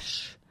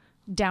 hash,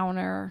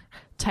 downer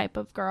type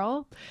of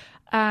girl.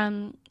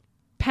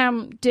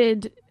 Pam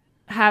did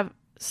have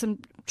some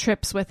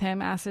trips with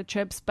him, acid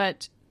trips,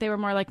 but they were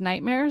more like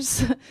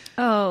nightmares.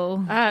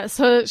 Oh.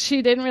 So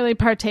she didn't really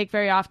partake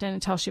very often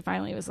until she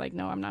finally was like,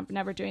 no, I'm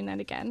never doing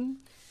that again.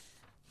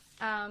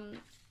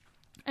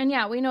 And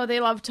yeah, we know they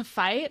love to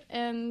fight,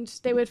 and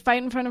they would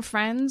fight in front of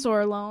friends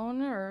or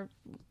alone, or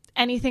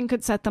anything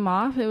could set them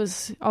off. It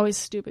was always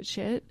stupid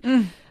shit.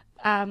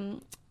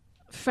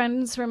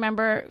 Friends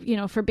remember,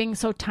 for being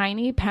so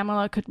tiny,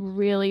 Pamela could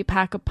really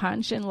pack a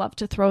punch and love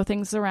to throw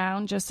things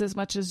around just as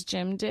much as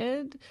Jim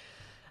did.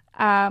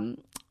 And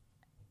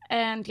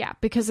yeah,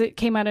 because it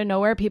came out of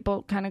nowhere,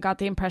 people kind of got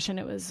the impression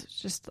it was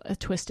just a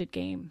twisted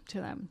game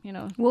to them,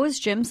 What was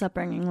Jim's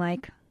upbringing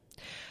like?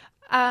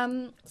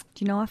 Do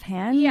you know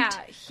offhand? Yeah,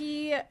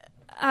 he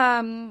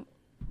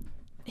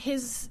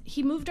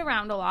moved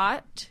around a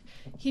lot.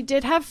 He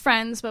did have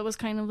friends, but was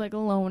kind of like a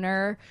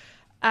loner.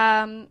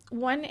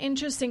 One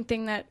interesting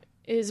thing that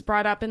is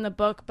brought up in the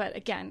book, but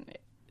again,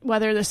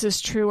 whether this is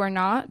true or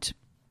not,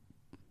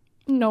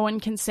 no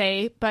one can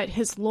say, but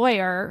his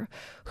lawyer,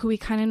 who we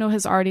kind of know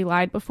has already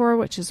lied before,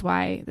 which is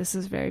why this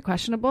is very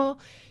questionable.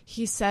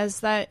 He says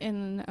that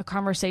in a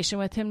conversation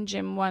with him,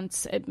 Jim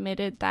once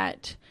admitted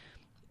that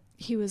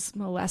he was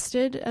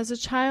molested as a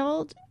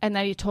child, and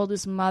that he told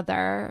his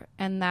mother,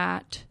 and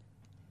that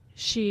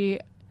she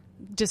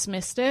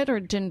dismissed it or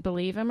didn't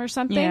believe him or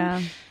something.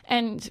 Yeah.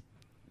 And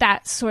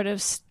that sort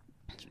of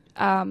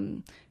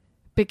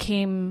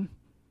became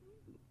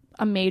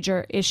a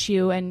major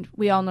issue. And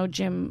we all know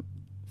Jim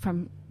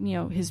from, you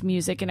know, his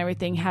music and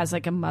everything has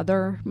like a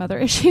mother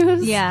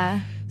issues.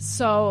 Yeah.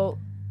 So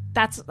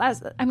that's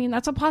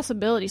a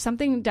possibility.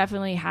 Something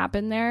definitely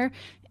happened there.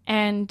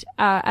 And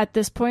at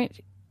this point,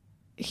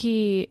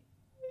 he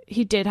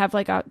did have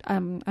like a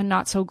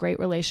not so great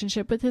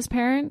relationship with his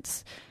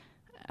parents.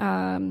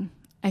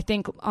 I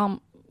think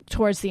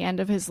towards the end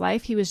of his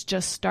life, he was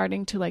just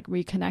starting to like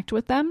reconnect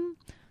with them.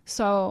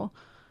 So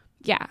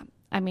yeah,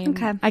 I mean,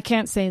 Okay. I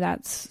can't say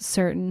that's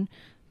certain,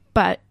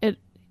 but it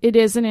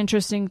is an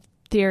interesting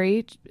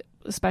theory,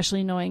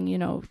 especially knowing, you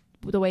know,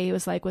 the way he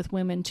was like with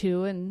women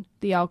too, and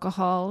the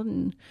alcohol,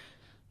 and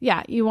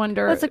yeah, you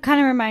wonder. Well, it kind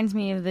of reminds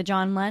me of the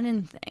John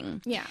Lennon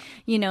thing. Yeah.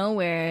 You know,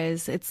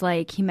 whereas it's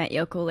like he met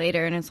Yoko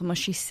later and it's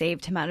almost she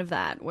saved him out of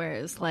that.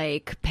 Whereas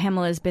like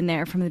Pamela's been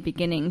there from the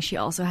beginning. She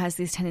also has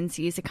these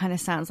tendencies. It kind of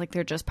sounds like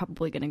they're just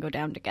probably going to go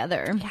down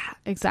together. Yeah,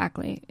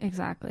 exactly.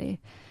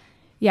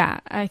 Yeah,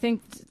 I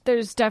think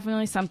there's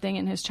definitely something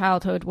in his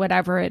childhood,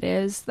 whatever it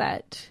is,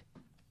 that,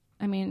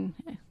 I mean,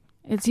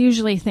 it's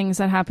usually things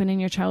that happen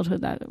in your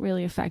childhood that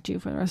really affect you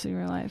for the rest of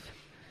your life.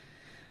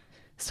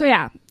 So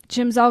yeah,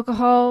 Jim's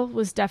alcohol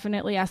was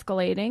definitely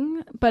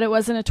escalating, but it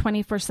wasn't a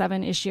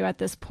 24/7 issue at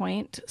this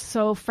point.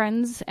 So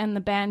friends and the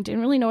band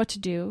didn't really know what to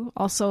do.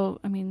 Also,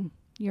 I mean,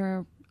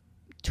 you're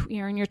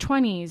in your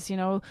 20s, you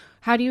know,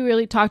 how do you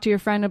really talk to your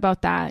friend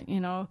about that? You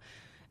know,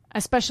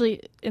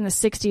 especially in the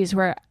 60s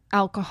where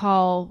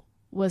alcoholism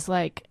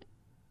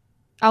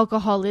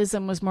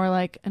was more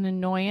like an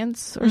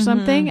annoyance or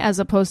something as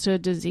opposed to a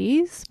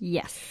disease.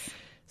 Yes.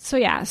 So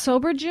yeah,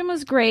 sober Jim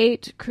was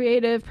great,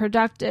 creative,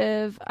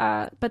 productive,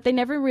 but they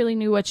never really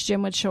knew which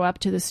Jim would show up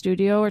to the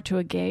studio or to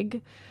a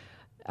gig.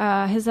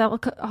 His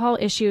alcohol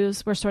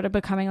issues were sort of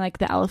becoming like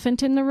the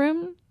elephant in the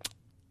room.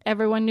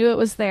 Everyone knew it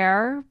was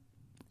there,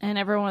 and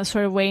everyone was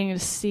sort of waiting to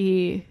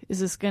see,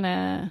 is this going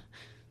to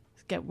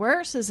get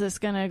worse? Is this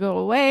going to go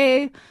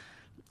away?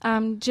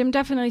 Jim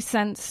definitely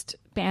sensed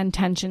band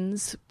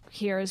tensions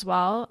here as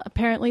well.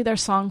 Apparently their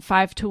song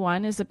 5 to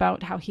 1 is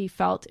about how he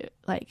felt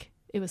like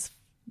it was,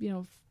 you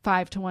know,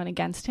 5 to 1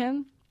 against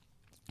him.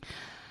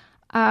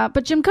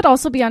 But Jim could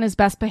also be on his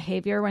best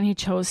behavior when he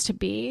chose to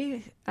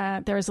be.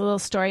 There was a little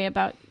story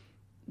about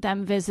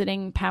them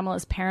visiting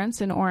Pamela's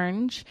parents in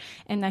Orange,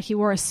 and that he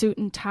wore a suit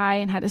and tie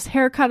and had his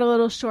hair cut a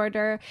little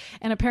shorter.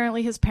 And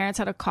apparently his parents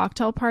had a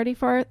cocktail party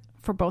for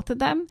both of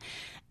them.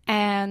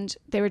 And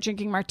they were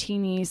drinking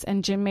martinis,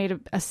 and Jim made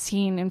a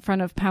scene in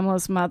front of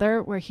Pamela's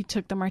mother where he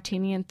took the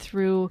martini and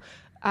threw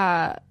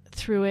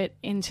it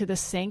into the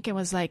sink and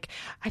was like,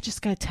 I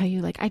just gotta tell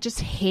you, like, I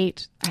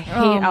hate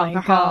alcohol.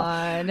 My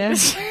God.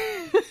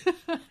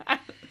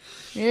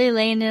 Really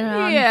laying it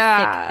on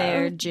thick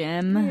there,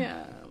 Jim.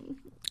 Yeah.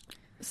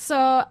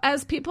 So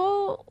as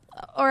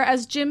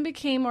Jim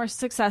became more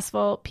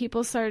successful,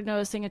 people started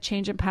noticing a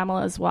change in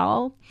Pamela as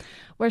well.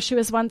 Where she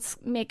was once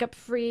makeup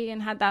free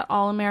and had that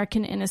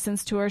all-American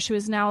innocence to her, she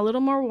was now a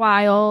little more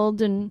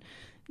wild and,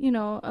 you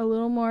know, a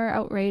little more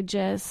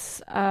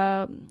outrageous.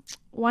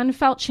 One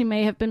felt she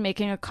may have been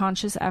making a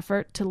conscious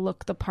effort to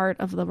look the part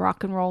of the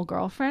rock and roll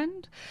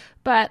girlfriend,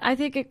 but I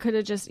think it could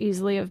have just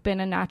easily have been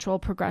a natural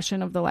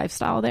progression of the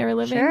lifestyle they were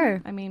living.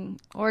 Sure. I mean,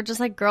 or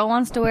just like girl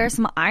wants to wear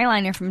some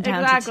eyeliner from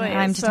time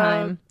to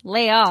time.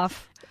 Lay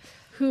off.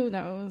 Who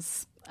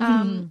knows?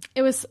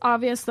 It was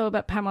obvious, though,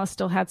 that Pamela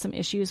still had some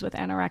issues with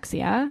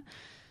anorexia.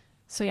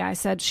 So, yeah, I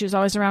said she was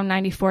always around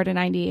 94 to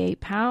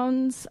 98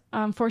 pounds.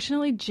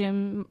 Unfortunately,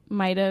 Jim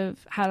might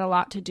have had a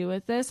lot to do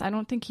with this. I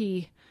don't think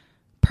he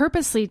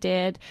purposely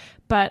did,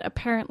 but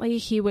apparently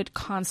he would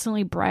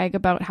constantly brag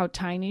about how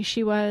tiny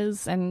she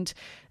was. And,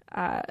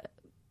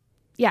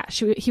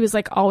 he was,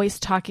 like, always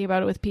talking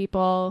about it with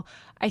people.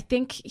 I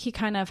think he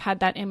kind of had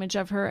that image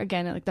of her,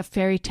 again, like the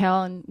fairy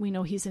tale, and we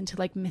know he's into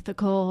like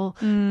mythical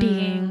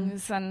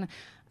beings, and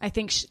I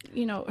think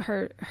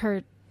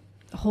her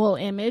whole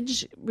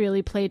image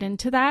really played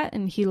into that,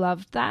 and he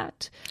loved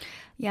that.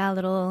 Yeah,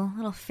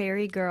 little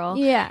fairy girl.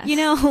 Yeah. You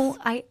know,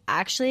 I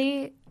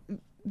actually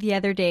the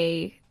other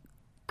day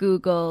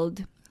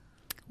Googled,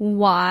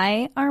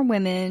 why are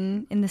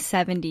women in the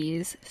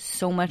 70s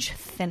so much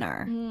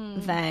thinner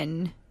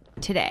than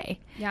today?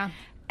 Yeah.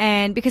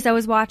 And because I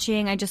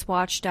just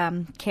watched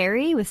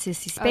Carrie with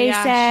Sissy Spacek. Oh,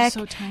 yeah, she's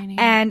so tiny.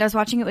 And I was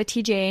watching it with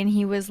TJ, and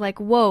he was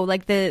like, whoa,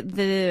 like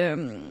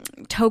the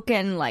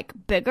token, like,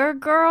 bigger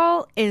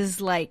girl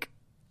is like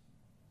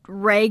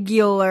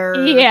regular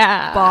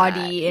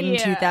body in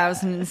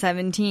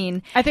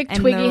 2017. I think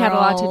Twiggy had a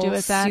lot to do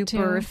with that too.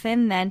 Super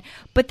thin then.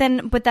 But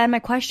then my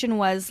question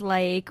was,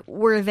 like,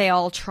 were they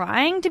all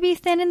trying to be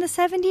thin in the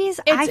 70s?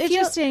 It's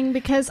interesting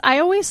because I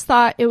always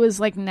thought it was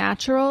like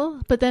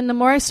natural, but then the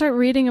more I start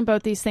reading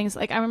about these things,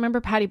 like I remember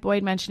Patty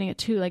Boyd mentioning it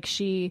too, like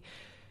she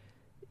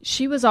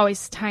was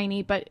always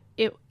tiny, but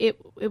it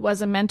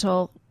was a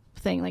mental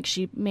thing. Like,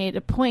 she made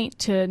a point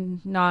to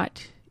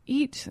not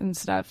eat and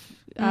stuff.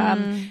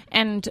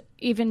 And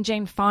even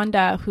Jane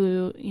Fonda,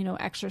 who, you know,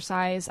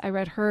 exercise, I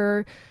read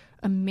her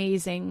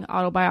amazing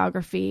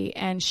autobiography,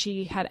 and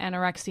she had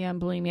anorexia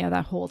and bulimia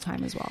that whole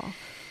time as well.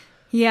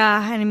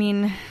 Yeah, and I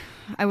mean,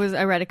 I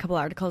read a couple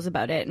articles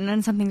about it, and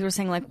then some things were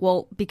saying like,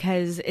 well,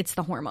 because it's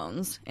the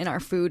hormones in our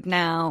food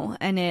now,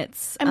 and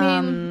it's. I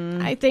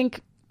mean, I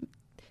think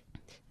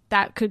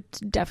that could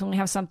definitely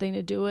have something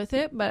to do with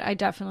it, but I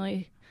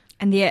definitely.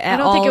 And I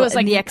don't think it was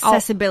like the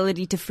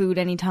accessibility to food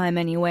anytime,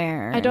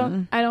 anywhere. I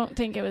don't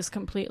think it was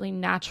completely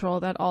natural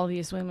that all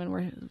these women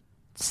were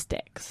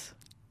sticks.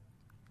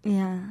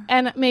 Yeah,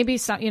 and maybe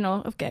some, you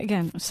know,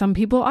 again, some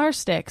people are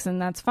sticks, and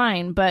that's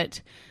fine,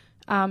 but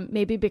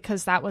maybe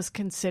because that was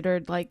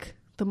considered like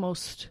the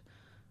most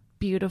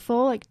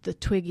beautiful, like the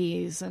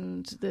Twiggies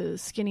and the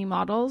skinny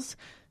models.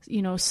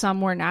 You know,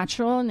 some were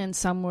natural, and then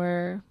some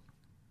were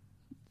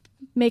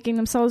making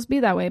themselves be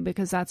that way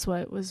because that's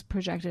what was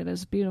projected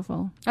as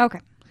beautiful.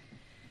 Okay.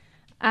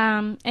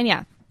 And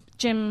yeah,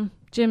 Jim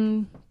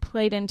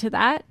played into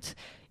that.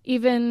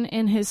 Even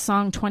in his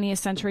song 20th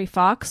Century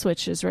Fox,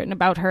 which is written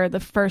about her, the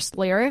first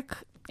lyric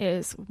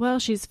is, well,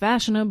 she's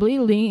fashionably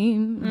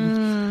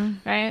lean.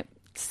 Right?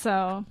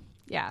 So,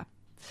 yeah.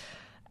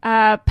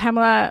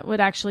 Pamela would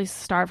actually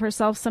starve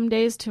herself some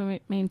days to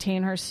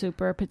maintain her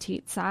super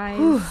petite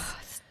size.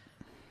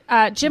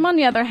 Jim, on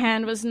the other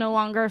hand, was no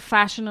longer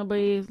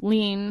fashionably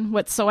lean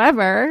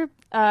whatsoever.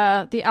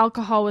 The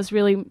alcohol was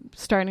really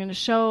starting to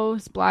show.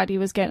 His body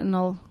was getting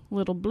a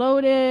little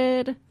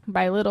bloated.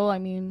 By little, I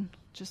mean,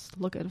 just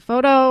look at a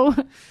photo.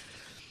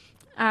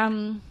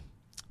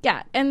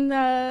 Yeah,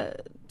 and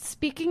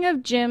speaking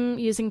of Jim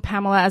using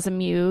Pamela as a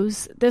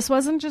muse, this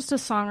wasn't just a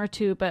song or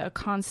two, but a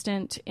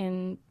constant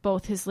in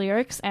both his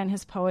lyrics and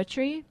his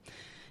poetry.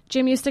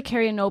 Jim used to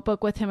carry a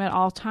notebook with him at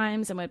all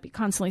times and would be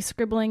constantly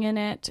scribbling in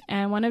it.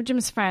 And one of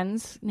Jim's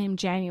friends, named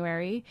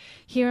January,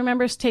 he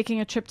remembers taking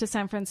a trip to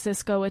San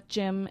Francisco with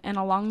Jim, and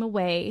along the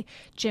way,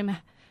 Jim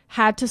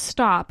had to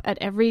stop at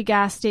every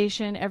gas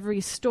station, every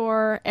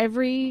store,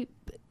 every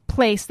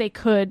place they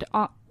could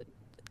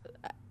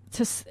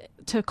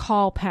to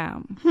call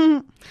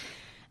Pam.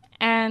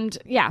 And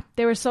yeah,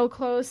 they were so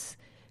close.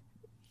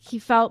 He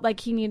felt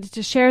like he needed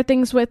to share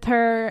things with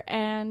her,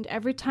 and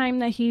every time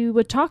that he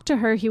would talk to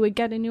her, he would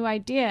get a new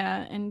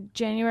idea. And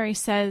January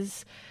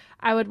says,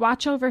 I would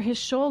watch over his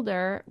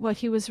shoulder what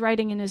he was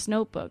writing in his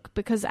notebook,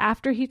 because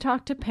after he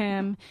talked to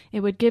Pam, it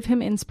would give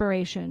him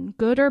inspiration.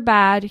 Good or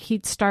bad,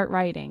 he'd start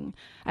writing.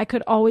 I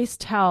could always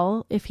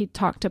tell if he'd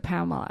talked to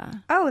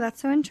Pamela. Oh,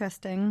 that's so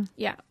interesting.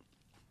 Yeah.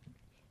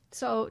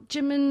 So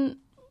Jim and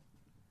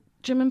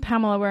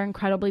Pamela were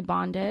incredibly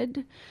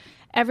bonded.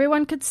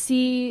 Everyone could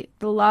see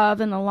the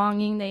love and the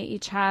longing they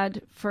each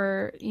had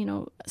for, you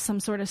know, some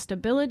sort of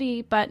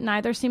stability, but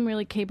neither seemed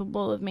really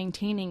capable of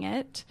maintaining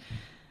it.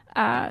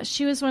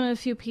 She was one of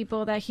the few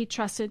people that he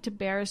trusted to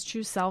bear his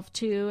true self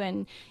to,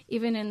 and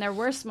even in their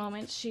worst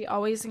moments, she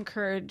always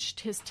encouraged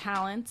his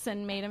talents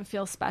and made him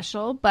feel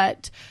special.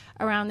 But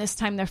around this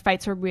time, their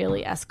fights were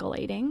really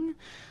escalating.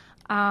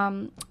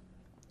 I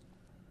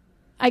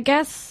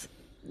guess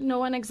no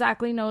one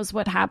exactly knows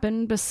what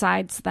happened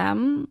besides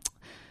them.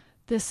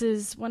 This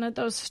is one of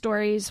those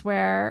stories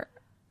where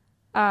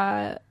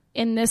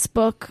in this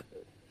book,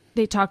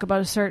 they talk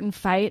about a certain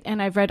fight,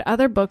 and I've read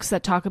other books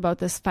that talk about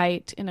this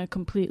fight in a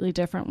completely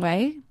different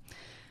way.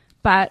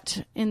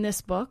 But in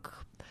this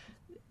book,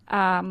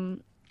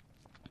 apparently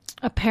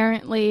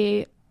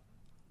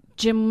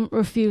Jim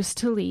refused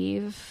to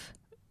leave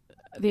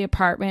the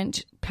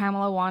apartment.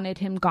 Pamela wanted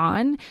him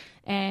gone,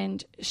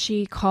 and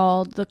she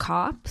called the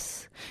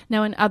cops.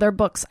 Now, in other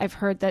books, I've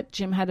heard that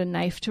Jim had a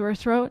knife to her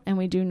throat, and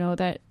we do know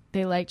that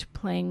they liked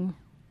playing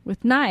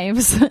with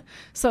knives,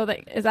 so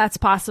that's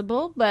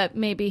possible, but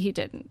maybe he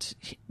didn't.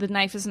 The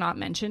knife is not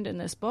mentioned in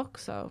this book,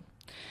 so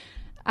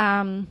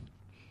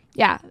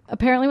yeah,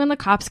 apparently when the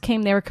cops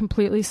came, they were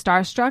completely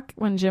starstruck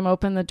when Jim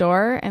opened the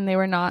door, and they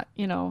were not,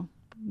 you know,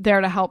 there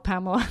to help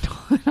Pamela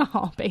at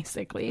all,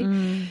 basically.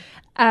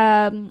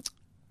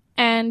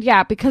 And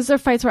yeah, because their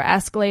fights were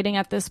escalating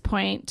at this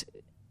point,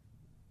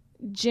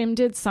 Jim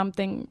did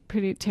something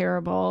pretty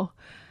terrible.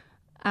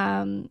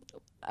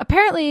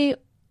 Apparently,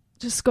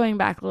 just going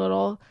back a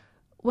little,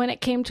 when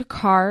it came to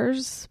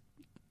cars,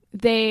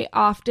 they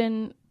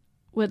often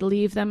would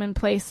leave them in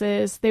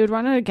places. They would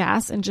run out of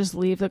gas and just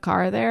leave the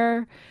car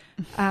there.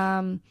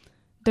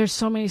 There's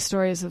so many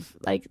stories of,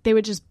 like, they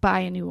would just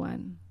buy a new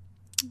one.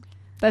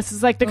 This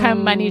is like the kind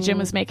of money Jim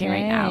is making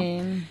right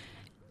now.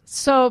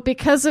 So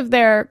because of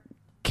their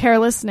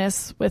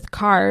carelessness with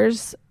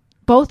cars,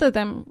 both of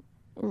them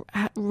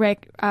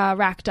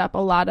racked up a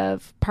lot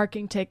of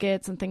parking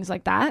tickets and things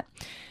like that.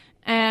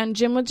 And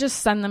Jim would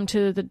just send them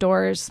to the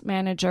Doors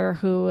manager,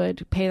 who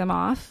would pay them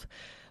off.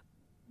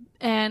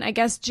 And I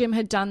guess Jim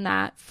had done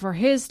that for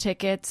his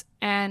tickets.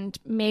 And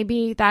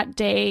maybe that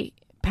day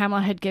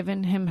Pamela had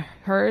given him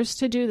hers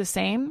to do the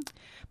same.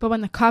 But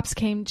when the cops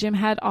came, Jim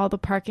had all the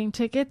parking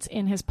tickets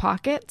in his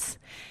pockets.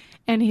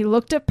 And he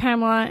looked at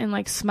Pamela and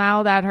like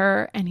smiled at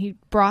her, and he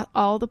brought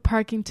all the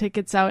parking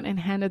tickets out and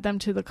handed them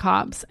to the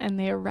cops, and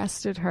they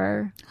arrested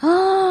her.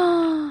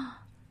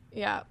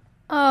 Yeah.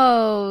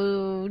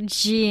 Oh,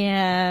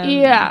 Jim.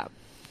 Yeah.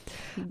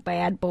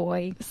 Bad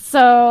boy.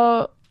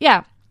 So,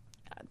 yeah.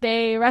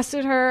 They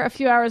arrested her. A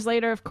few hours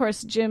later, of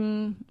course,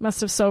 Jim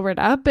must have sobered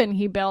up and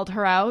he bailed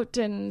her out,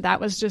 and that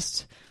was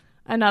just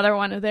another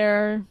one of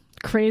their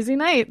crazy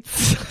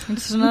nights.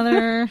 Just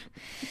another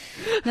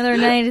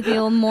night at the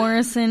old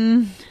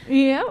Morrison.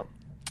 Yeah.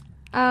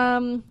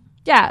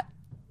 Yeah.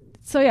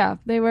 So yeah,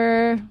 they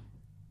were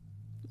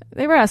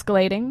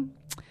escalating.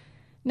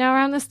 Now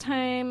around this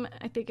time,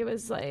 I think it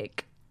was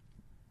like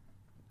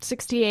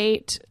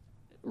 68,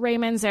 Ray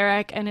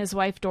Manzarek and his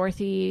wife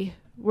Dorothy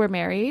were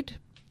married.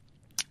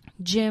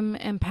 Jim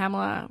and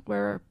Pamela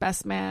were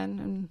best man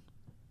and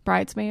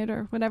bridesmaid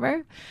or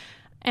whatever.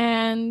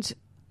 And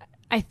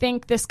I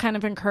think this kind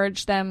of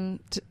encouraged them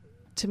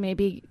to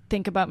maybe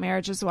think about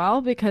marriage as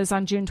well, because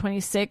on June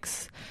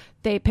 26th,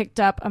 they picked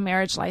up a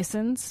marriage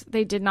license.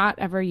 They did not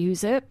ever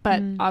use it,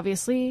 but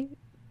obviously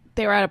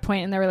they were at a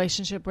point in their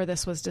relationship where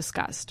this was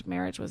discussed.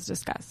 Marriage was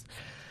discussed.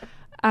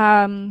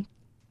 Yeah.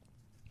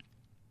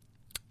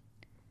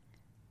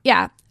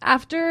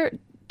 After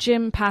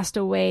Jim passed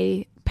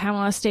away,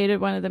 Pamela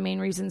stated one of the main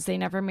reasons they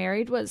never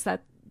married was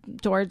that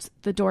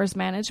the Doors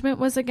management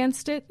was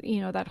against it.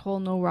 You know, that whole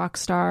no rock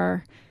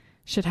star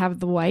should have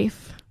the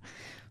wife.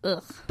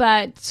 Ugh.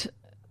 But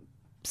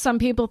some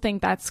people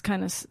think that's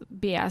kind of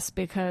BS,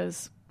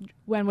 because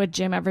when would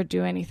Jim ever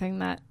do anything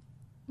that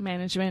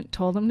management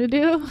told him to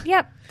do?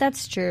 Yep,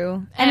 that's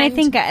true. And I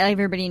think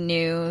everybody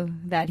knew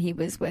that he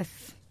was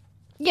with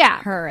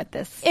her at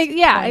this point.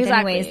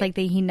 Exactly. Anyways, like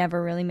he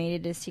never really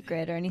made it a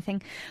secret or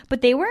anything.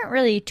 But they weren't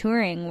really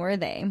touring, were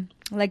they?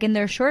 Like in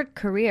their short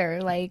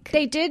career, like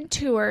they did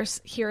tours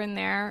here and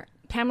there.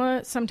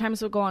 Pamela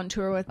sometimes would go on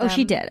tour with them. Oh,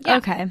 she did. Yeah.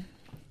 Okay.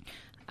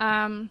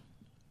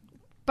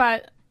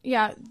 But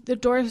yeah, the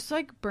Doors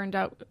like burned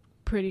out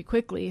pretty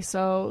quickly,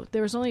 so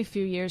there was only a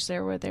few years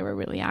there where they were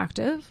really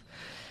active.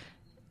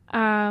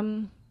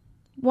 One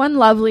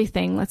lovely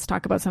thing, let's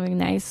talk about something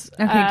nice.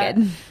 Okay,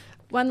 good.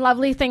 One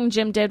lovely thing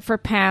Jim did for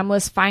Pam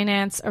was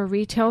finance a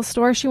retail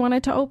store she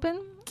wanted to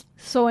open.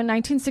 So in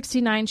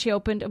 1969, she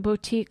opened a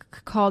boutique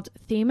called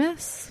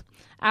Themis,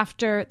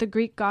 after the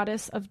Greek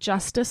goddess of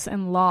justice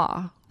and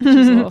law, which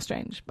is a little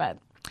strange, but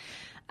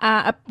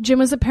Jim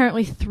was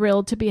apparently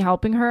thrilled to be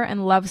helping her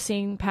and loved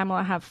seeing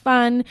Pamela have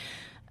fun.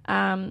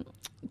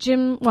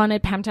 Jim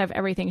wanted Pam to have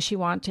everything she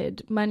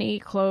wanted: money,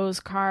 clothes,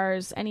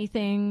 cars,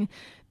 anything.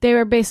 They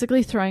were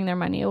basically throwing their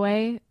money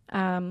away.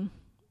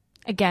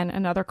 Again,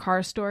 another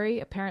car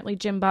story. Apparently,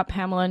 Jim bought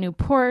Pamela a new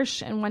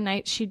Porsche, and one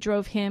night she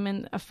drove him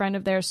and a friend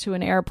of theirs to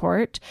an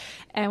airport.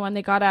 And when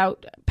they got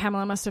out,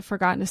 Pamela must have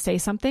forgotten to say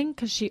something,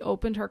 because she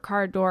opened her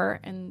car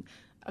door and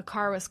a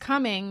car was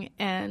coming,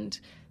 and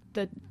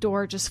the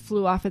door just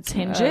flew off its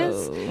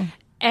hinges. Oh.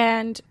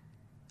 And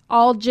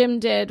all Jim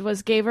did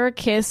was gave her a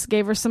kiss,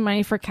 gave her some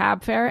money for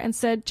cab fare, and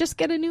said, just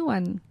get a new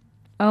one.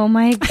 Oh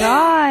my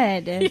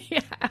God.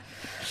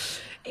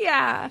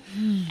 Yeah.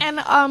 And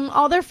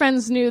all their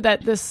friends knew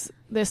that this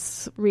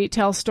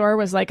retail store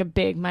was like a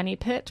big money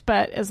pit,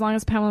 but as long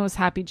as Pamela was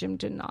happy, Jim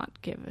did not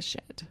give a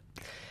shit.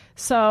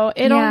 So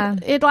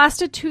it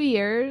lasted 2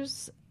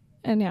 years,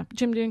 and yeah,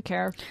 Jim didn't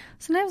care.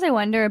 Sometimes I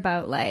wonder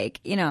about, like,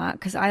 you know,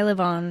 because I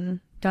live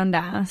on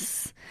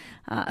Dundas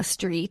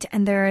Street,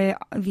 and there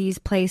are these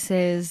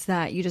places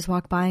that you just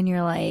walk by and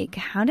you're like,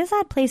 how does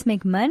that place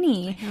make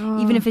money?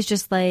 Even if it's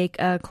just like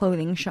a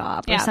clothing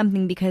shop or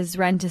something, because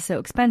rent is so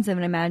expensive,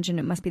 and I imagine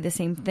it must be the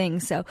same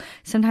thing. So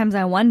sometimes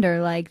I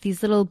wonder, like,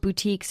 these little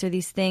boutiques or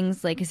these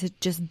things, like, is it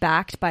just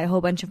backed by a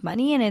whole bunch of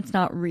money, and it's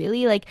not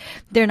really, like,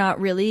 they're not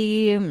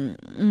really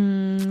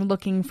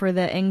looking for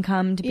the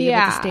income to be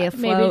able to stay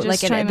afloat? Like,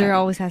 there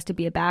always has to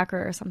be a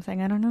backer or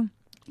something. I don't know.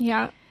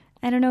 Yeah.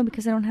 I don't know,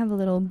 because I don't have a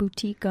little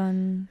boutique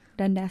on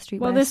Dundas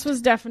Street Well, West. this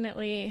was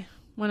definitely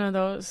one of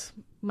those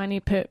money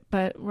pit,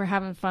 but we're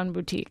having fun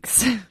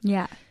boutiques.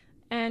 Yeah.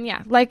 And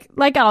yeah, like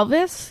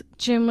Elvis,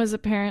 Jim was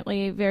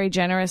apparently very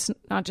generous,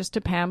 not just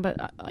to Pam,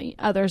 but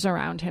others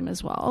around him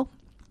as well.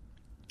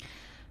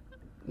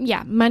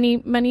 Yeah,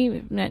 money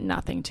meant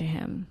nothing to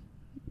him.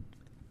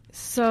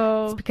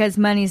 So It's because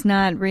money's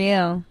not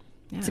real.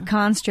 Yeah. It's a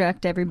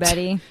construct,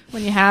 everybody.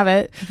 When you have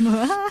it.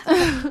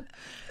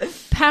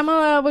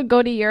 Pamela would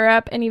go to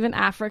Europe and even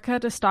Africa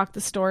to stock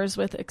the stores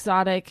with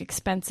exotic,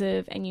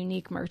 expensive, and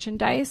unique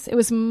merchandise. It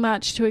was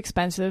much too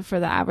expensive for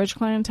the average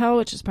clientele,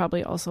 which is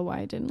probably also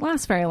why it didn't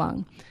last very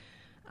long.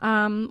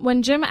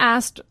 When Jim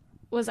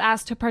was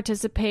asked to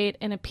participate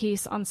in a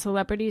piece on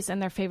celebrities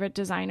and their favorite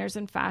designers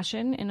in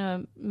fashion in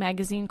a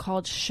magazine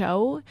called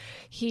Show,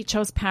 he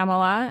chose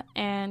Pamela,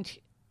 and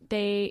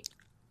they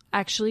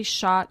actually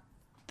shot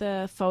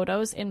the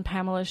photos in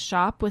Pamela's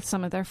shop with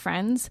some of their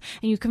friends,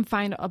 and you can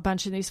find a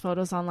bunch of these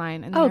photos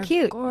online, and they're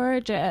cute,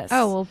 gorgeous.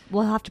 Oh, well,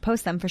 we'll have to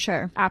post them for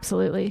sure.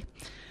 Absolutely.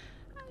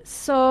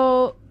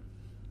 So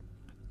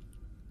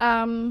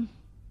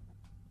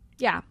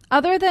yeah,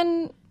 other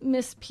than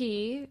Miss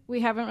P,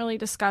 we haven't really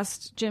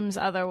discussed Jim's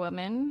other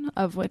women,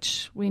 of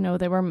which we know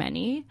there were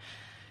many.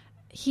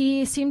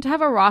 He seemed to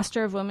have a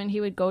roster of women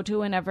he would go to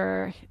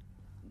whenever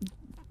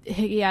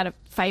he had a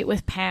fight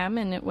with Pam,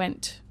 and it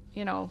went,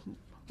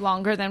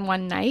 longer than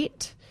one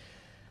night.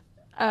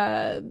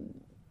 The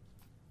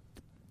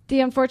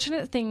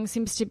unfortunate thing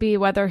seems to be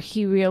whether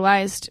he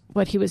realized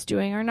what he was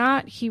doing or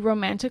not, he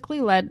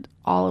romantically led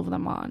all of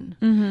them on.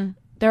 Mm-hmm.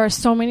 There are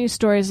so many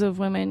stories of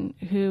women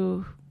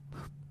who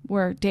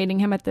were dating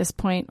him at this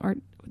point, or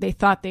they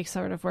thought they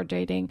sort of were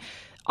dating.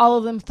 All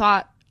of them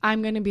thought,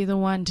 I'm going to be the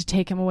one to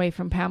take him away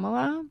from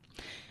Pamela.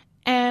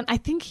 And I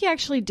think he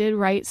actually did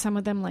write some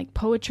of them like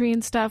poetry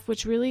and stuff,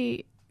 which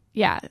really,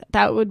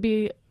 that would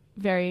be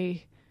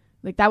very,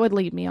 that would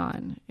lead me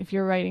on. If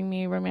you're writing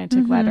me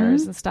romantic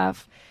letters and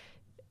stuff,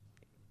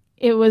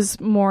 it was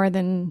more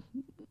than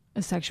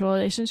a sexual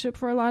relationship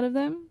for a lot of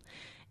them.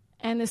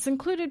 And this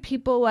included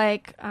people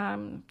like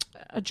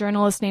a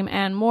journalist named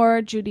Anne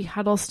Moore, Judy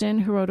Huddleston,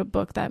 who wrote a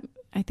book that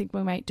I think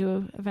we might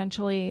do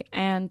eventually,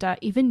 and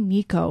even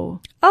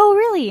Nico. Oh,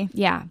 really?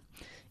 Yeah.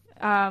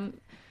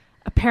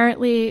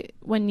 Apparently,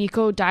 when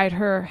Nico dyed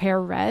her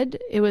hair red,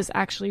 it was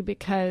actually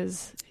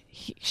because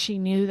she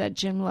knew that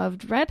Jim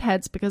loved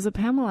redheads because of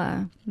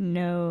Pamela.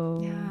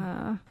 No.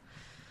 Yeah.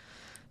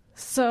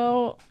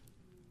 So,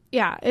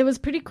 yeah, it was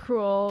pretty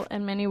cruel,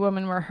 and many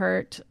women were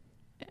hurt.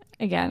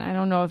 Again, I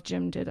don't know if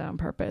Jim did it on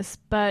purpose,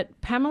 but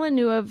Pamela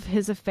knew of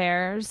his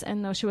affairs,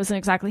 and though she wasn't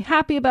exactly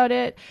happy about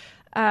it,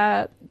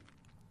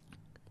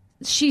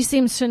 she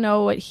seems to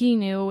know what he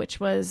knew, which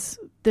was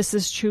this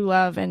is true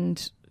love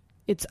and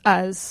it's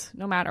us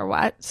no matter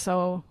what.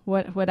 So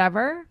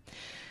whatever.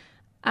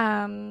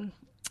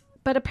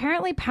 But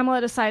apparently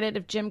Pamela decided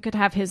if Jim could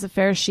have his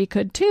affairs, she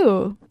could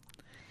too,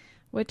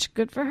 which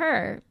good for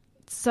her.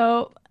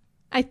 So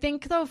I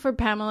think though for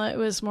Pamela, it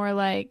was more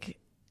like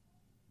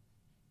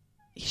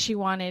she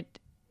wanted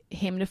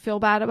him to feel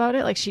bad about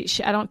it. Like she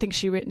I don't think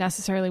she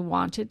necessarily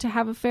wanted to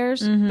have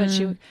affairs, but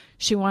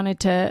she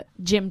wanted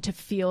Jim to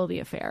feel the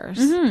affairs.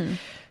 Mm-hmm.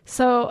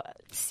 So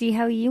see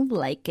how you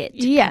like it.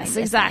 Yes,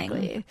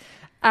 exactly.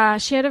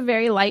 She had a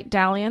very light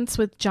dalliance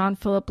with John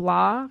Philip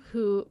Law,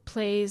 who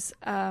plays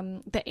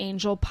the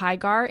angel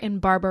Pygar in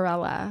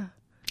Barbarella.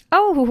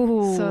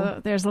 Oh,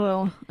 so there's a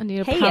little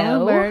Anita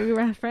Pallenberg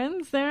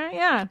reference there.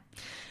 Yeah.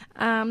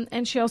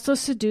 And she also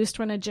seduced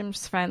one of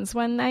Jim's friends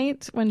one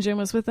night when Jim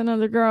was with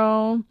another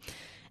girl.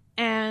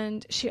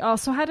 And she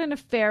also had an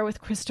affair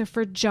with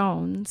Christopher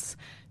Jones.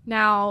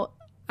 Now,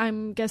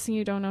 I'm guessing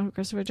you don't know who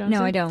Christopher Jones is?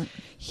 No, I don't.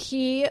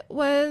 He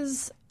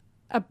was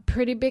a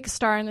pretty big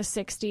star in the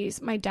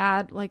 60s. My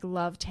dad,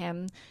 loved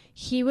him.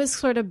 He was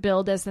sort of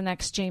billed as the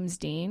next James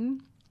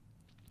Dean.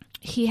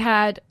 He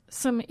had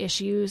some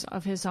issues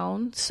of his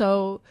own,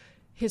 so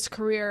his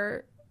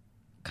career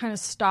kind of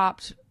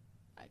stopped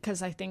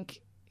because I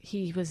think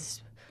he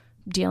was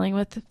dealing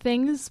with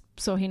things,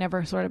 so he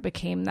never sort of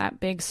became that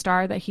big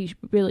star that he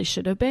really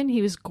should have been.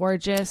 He was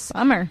gorgeous.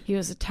 Bummer. He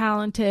was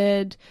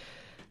talented.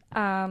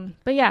 But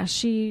yeah,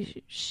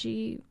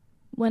 she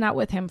went out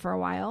with him for a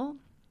while.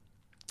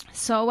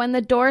 So when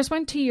the Doors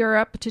went to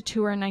Europe to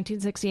tour in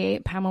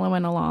 1968, Pamela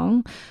went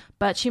along,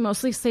 but she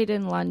mostly stayed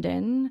in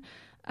London.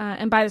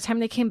 And by the time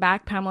they came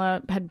back,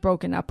 Pamela had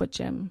broken up with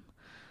Jim.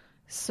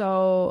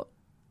 So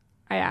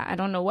I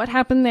don't know what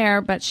happened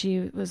there, but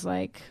she was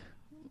like,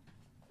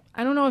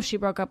 I don't know if she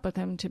broke up with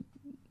him to,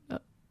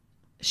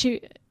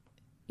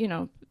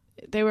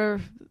 they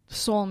were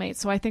soulmates.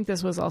 So I think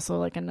this was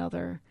also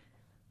another,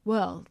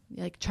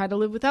 try to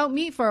live without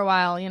me for a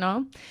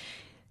while,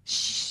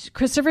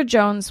 Christopher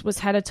Jones was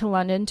headed to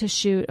London to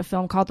shoot a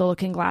film called The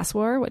Looking Glass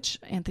War, which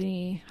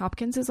Anthony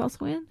Hopkins is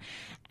also in.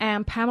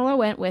 And Pamela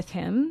went with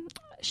him.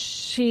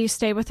 She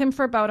stayed with him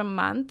for about a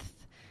month.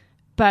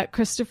 But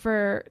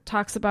Christopher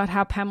talks about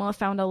how Pamela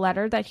found a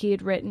letter that he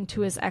had written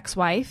to his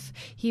ex-wife.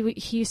 He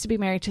used to be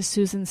married to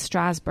Susan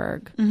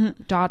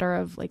Strasberg, daughter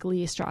of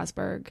Lee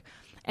Strasberg.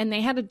 And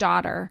they had a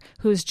daughter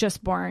who was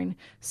just born.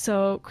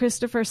 So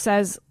Christopher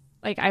says,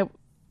 it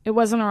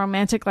wasn't a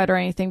romantic letter or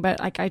anything, but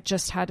I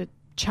just had a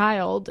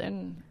child.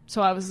 And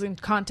so I was in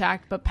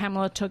contact, but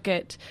Pamela took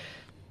it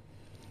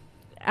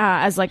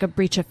as a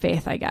breach of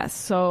faith, I guess.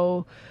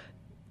 So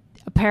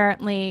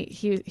apparently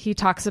he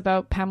talks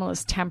about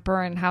Pamela's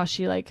temper and how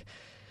he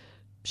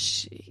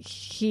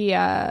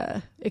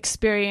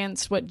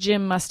experienced what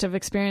Jim must have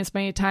experienced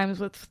many times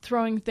with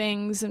throwing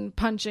things and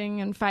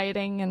punching and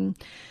fighting.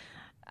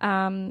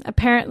 And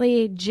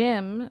apparently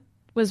Jim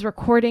was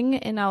recording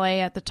in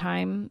LA at the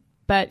time,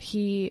 but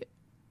he,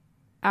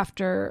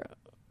 after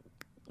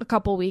a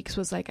couple weeks,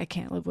 was like, I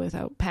can't live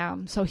without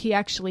Pam. So he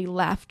actually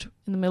left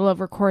in the middle of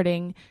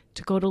recording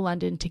to go to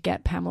London to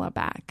get Pamela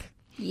back.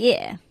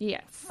 Yeah.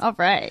 Yes. All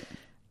right.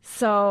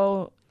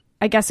 So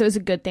I guess it was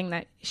a good thing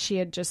that she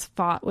had just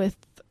fought with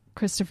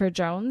Christopher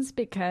Jones,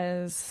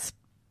 because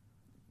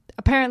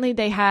apparently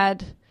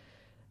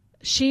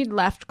she'd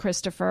left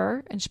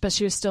Christopher, but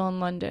she was still in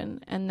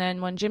London. And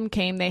then when Jim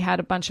came, they had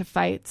a bunch of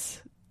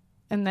fights.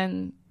 And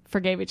then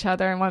forgave each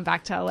other and went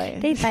back to LA.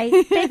 They fight,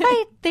 they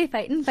fight, they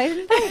fight and fight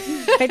and fight.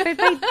 Fight, fight,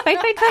 fight,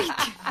 fight, fight,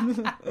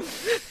 fight.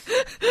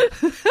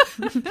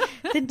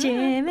 The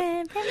Jim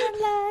and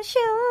Pamela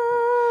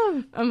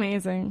Show.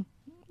 Amazing.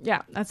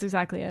 Yeah, that's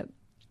exactly it.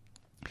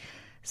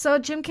 So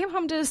Jim came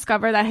home to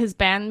discover that his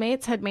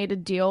bandmates had made a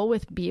deal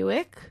with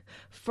Buick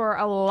for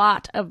a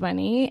lot of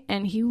money,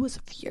 and he was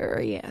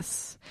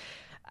furious.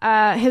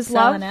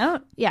 Selling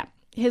out? Yeah.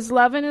 His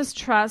love and his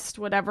trust,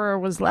 whatever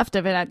was left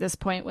of it at this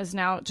point, was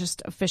now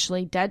just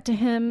officially dead to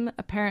him.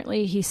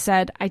 Apparently, he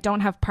said, "I don't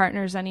have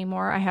partners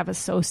anymore. I have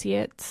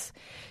associates."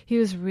 He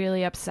was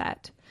really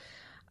upset.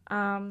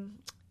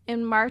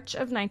 In March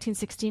of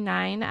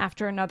 1969,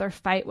 after another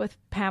fight with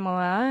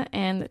Pamela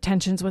and the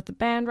tensions with the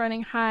band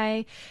running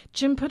high,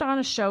 Jim put on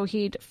a show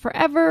he'd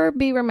forever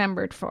be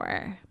remembered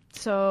for.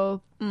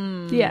 So,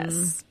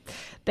 yes.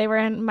 They were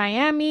in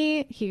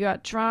Miami. He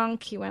got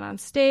drunk. He went on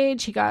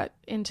stage. He got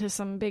into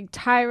some big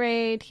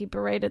tirade. He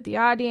berated the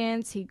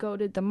audience. He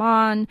goaded them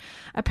on.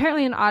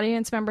 Apparently, an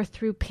audience member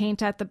threw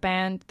paint at the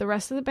band. The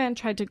rest of the band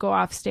tried to go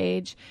off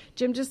stage.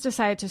 Jim just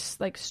decided to,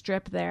 like,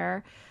 strip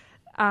there.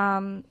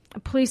 A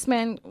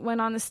policeman went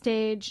on the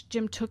stage.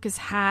 Jim took his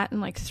hat and,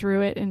 like,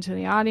 threw it into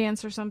the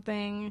audience or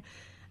something.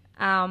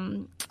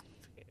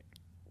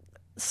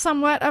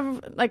 Somewhat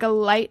of like a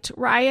light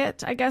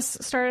riot, I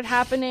guess, started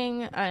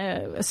happening.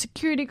 A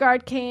security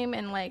guard came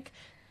and like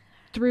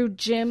threw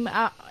Jim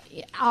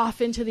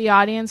off into the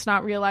audience,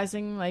 not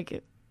realizing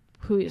like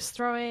who he was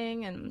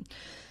throwing. And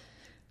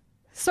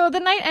so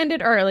the night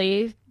ended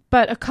early,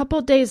 but a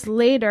couple days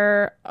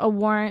later, a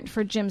warrant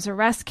for Jim's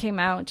arrest came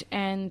out,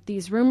 and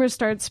these rumors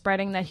started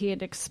spreading that he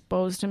had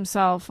exposed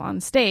himself on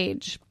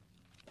stage.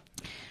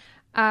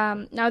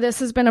 Now, this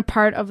has been a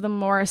part of the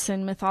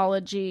Morrison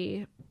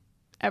mythology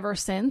ever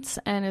since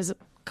and is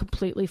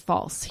completely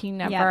false. He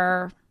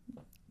never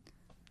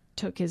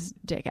took his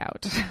dick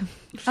out.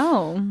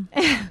 Oh,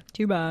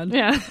 too bad.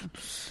 Yeah.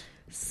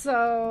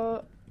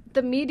 So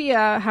the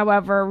media,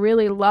 however,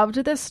 really loved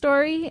this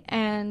story,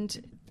 and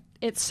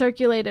it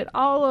circulated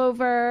all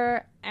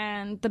over,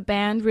 and the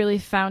band really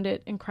found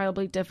it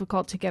incredibly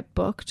difficult to get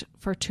booked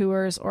for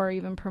tours or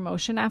even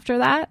promotion after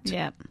that.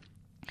 Yeah.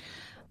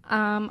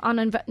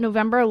 On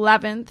November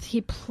 11th,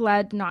 he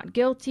pled not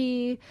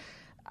guilty.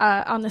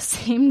 On the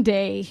same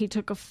day, he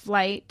took a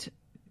flight.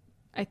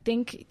 I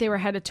think they were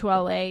headed to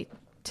LA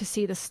to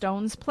see the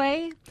Stones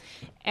play,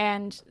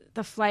 and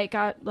the flight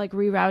got like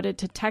rerouted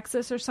to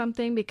Texas or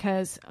something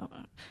because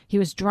he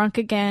was drunk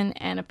again,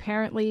 and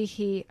apparently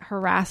he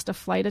harassed a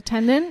flight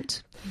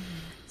attendant.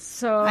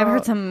 So I've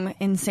heard some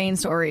insane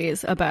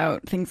stories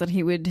about things that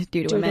he would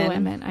do to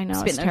women. I know,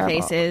 spit in their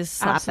faces,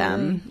 slap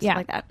them, stuff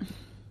like that.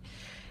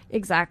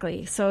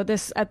 Exactly. So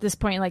at this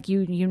point, like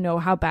you know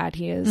how bad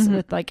he is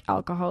with like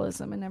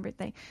alcoholism and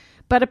everything.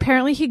 But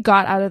apparently he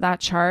got out of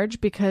that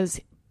charge because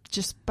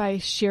just by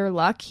sheer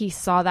luck, he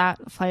saw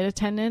that flight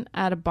attendant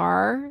at a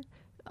bar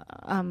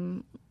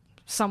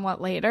somewhat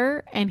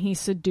later, and he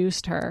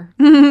seduced her.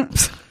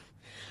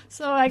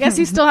 So I guess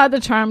he still had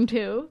the charm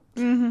too.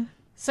 Mm-hmm.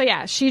 So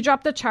yeah, she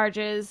dropped the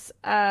charges,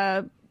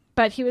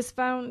 but he was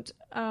found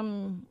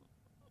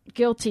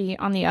guilty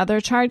on the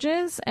other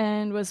charges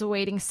and was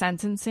awaiting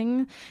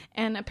sentencing.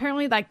 And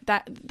apparently like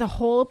that the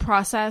whole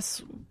process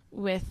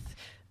with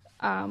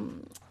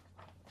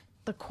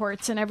the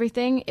courts and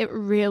everything, it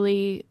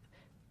really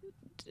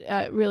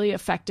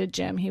affected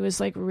Jim. He was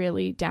like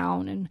really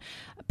down, and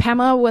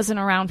Pamela wasn't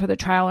around for the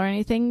trial or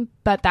anything,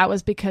 but that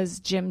was because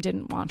Jim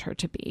didn't want her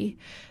to be.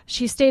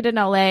 She stayed in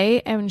LA,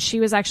 and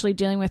she was actually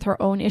dealing with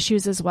her own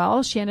issues as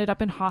well. She ended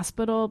up in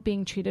hospital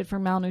being treated for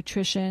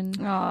malnutrition.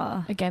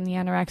 Again, the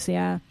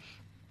anorexia.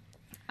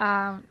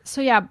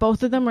 So yeah,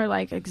 both of them were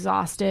like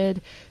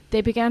exhausted. They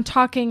began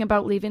talking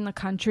about leaving the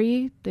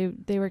country.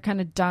 They were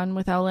kind of done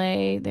with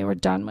LA. They were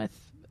done with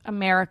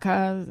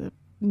America, the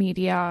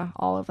media,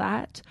 all of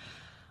that.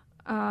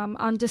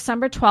 On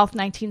December 12th,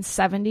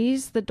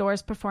 1970s, the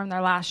Doors performed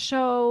their last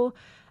show.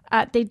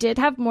 They did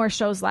have more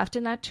shows left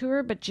in that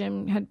tour, but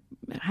Jim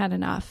had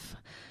enough.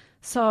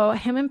 So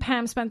him and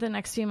Pam spent the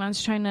next few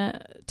months trying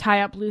to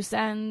tie up loose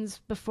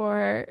ends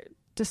before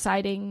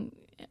deciding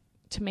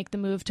to make the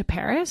move to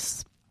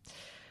Paris.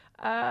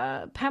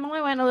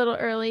 Pamela went a little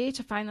early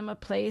to find them a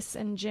place,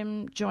 and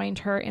Jim joined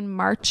her in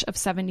March of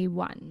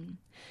 71.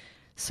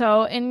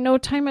 So in no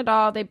time at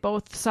all, they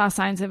both saw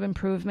signs of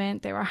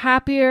improvement. They were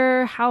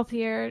happier,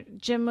 healthier.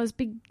 Jim was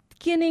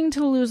beginning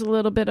to lose a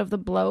little bit of the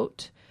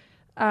bloat.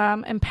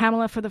 And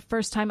Pamela, for the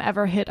first time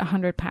ever, hit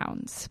 100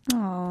 pounds.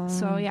 Aww.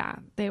 So yeah,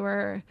 they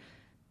were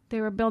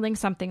building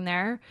something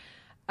there.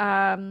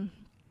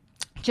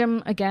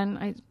 Jim, again,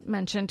 I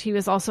mentioned, he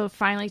was also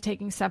finally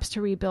taking steps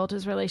to rebuild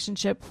his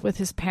relationship with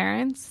his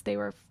parents. They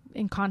were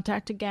in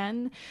contact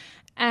again.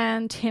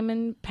 And him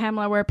and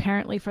Pamela were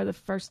apparently for the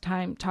first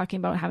time talking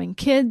about having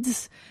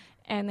kids,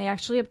 and they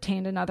actually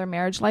obtained another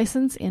marriage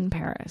license in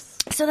Paris.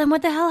 So then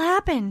what the hell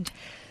happened?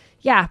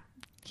 Yeah,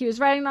 he was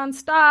writing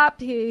nonstop.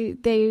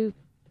 They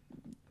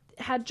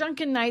had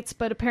drunken nights,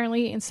 but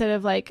apparently instead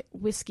of like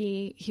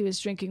whiskey, he was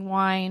drinking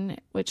wine,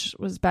 which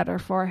was better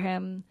for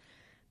him.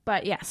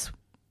 But yes,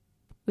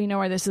 we know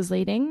where this is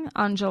leading.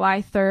 On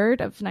July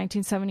 3rd of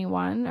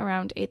 1971,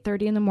 around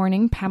 8:30 in the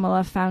morning,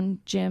 Pamela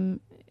found Jim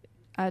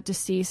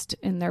deceased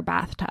in their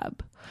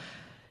bathtub.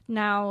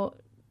 Now,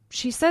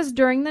 she says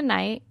during the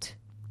night,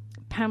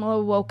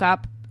 Pamela woke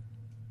up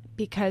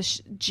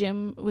because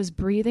Jim was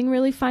breathing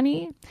really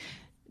funny.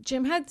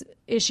 Jim had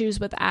issues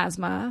with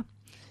asthma,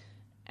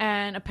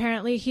 and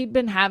apparently he'd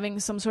been having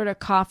some sort of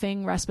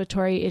coughing,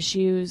 respiratory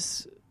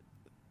issues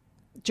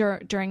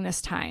during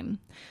this time.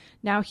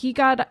 Now,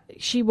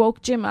 she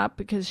woke Jim up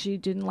because she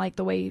didn't like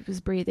the way he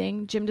was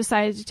breathing. Jim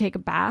decided to take a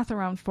bath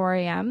around 4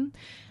 a.m.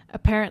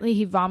 Apparently,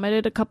 he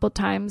vomited a couple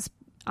times.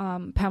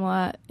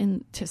 Pamela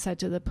said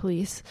to the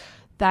police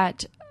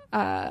that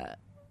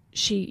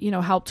she,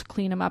 helped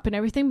clean him up and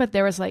everything, but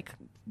there was like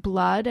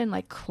blood and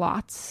like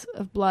clots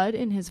of blood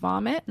in his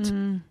vomit.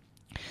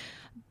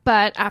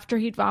 But after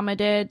he'd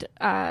vomited,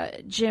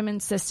 Jim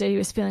insisted he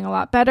was feeling a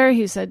lot better.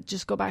 He said,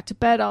 "Just go back to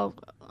bed. I'll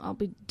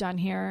be done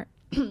here."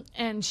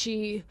 And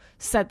she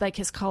said like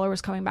his color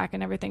was coming back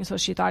and everything, so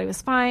she thought he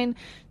was fine.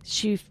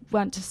 She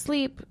went to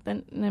sleep.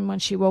 Then when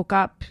she woke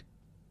up,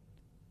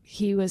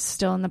 he was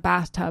still in the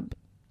bathtub,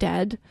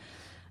 dead.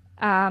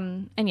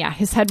 And yeah,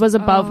 his head was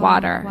above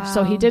water, wow.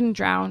 so he didn't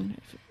drown.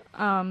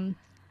 Pamela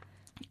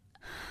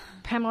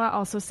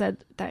also said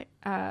that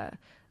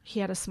he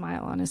had a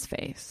smile on his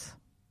face.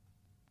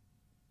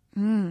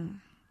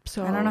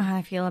 So I don't know how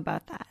I feel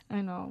about that.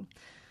 I know.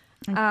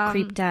 I'm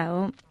creeped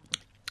out.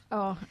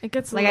 Oh, it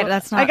gets Like little,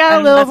 that's not. I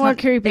got a little more not,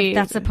 creepy. If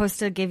that's supposed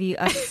to give you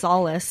a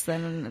solace,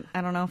 then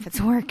I don't know if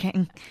it's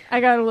working. I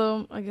got a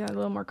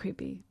little more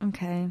creepy.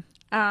 Okay.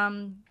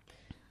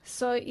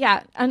 So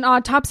yeah, an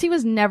autopsy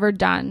was never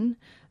done.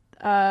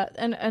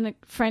 And a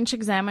French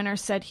examiner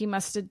said he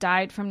must have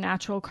died from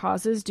natural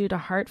causes due to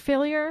heart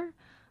failure.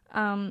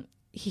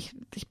 He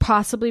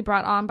possibly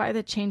brought on by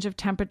the change of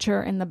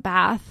temperature in the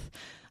bath.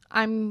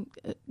 I'm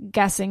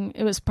guessing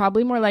it was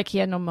probably more like he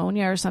had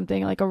pneumonia or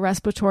something, like a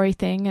respiratory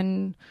thing.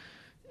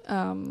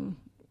 And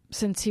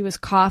since he was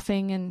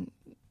coughing and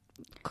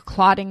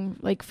clotting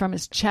like from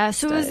his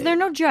chest. So is there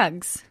no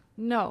drugs?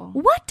 No.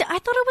 What? I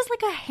thought it was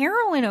like a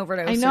heroin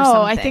overdose. I or know.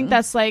 something. I think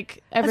that's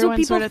like everyone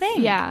people sort of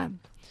think. Yeah.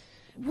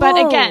 Whoa.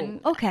 But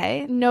again,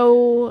 okay.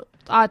 no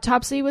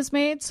autopsy was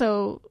made,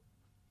 so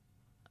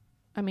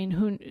I mean,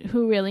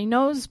 who really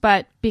knows?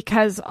 But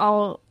because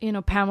all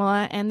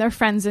Pamela and their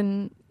friends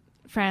in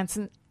France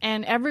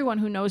and everyone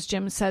who knows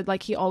Jim said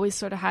like he always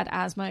sort of had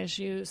asthma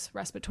issues,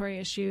 respiratory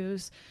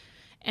issues,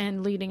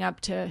 and leading up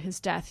to his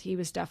death, he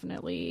was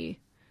definitely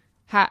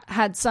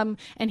had some,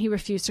 and he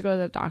refused to go to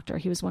the doctor.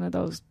 He was one of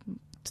those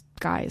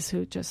guys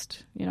who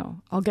just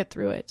I'll get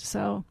through it.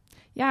 So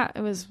yeah,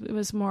 it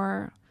was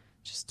more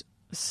just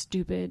a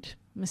stupid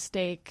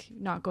mistake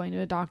not going to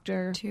a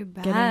doctor. Too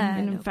bad.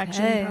 Getting an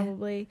infection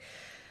probably.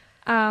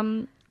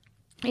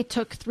 It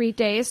took 3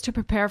 days to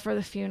prepare for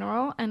the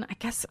funeral, and I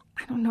guess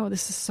I don't know,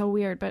 this is so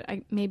weird, but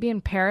maybe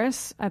in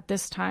Paris at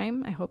this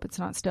time, I hope it's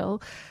not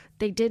still,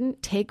 they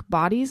didn't take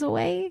bodies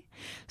away,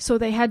 so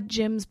they had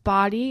Jim's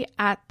body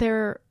at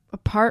their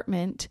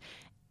apartment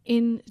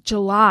in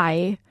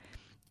July,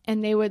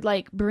 and they would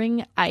like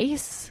bring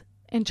ice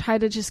and try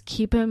to just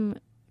keep him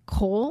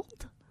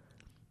cold.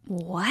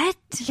 What?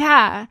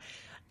 Yeah.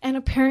 And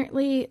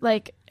apparently,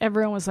 like,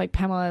 everyone was like,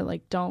 Pamela,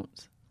 like, don't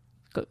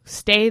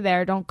stay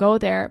there, don't go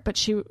there. But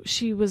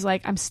she was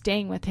like, I'm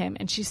staying with him.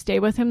 And she stayed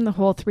with him the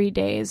whole 3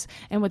 days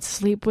and would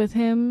sleep with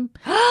him.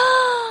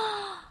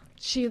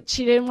 She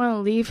didn't want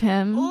to leave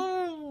him.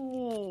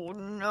 Oh,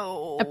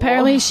 no.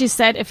 Apparently, she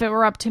said, if it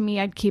were up to me,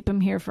 I'd keep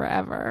him here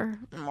forever.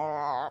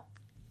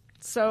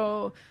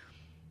 So,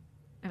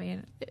 I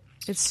mean,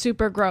 it's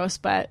super gross,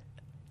 but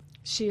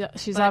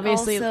she's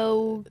obviously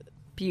also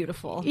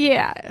beautiful.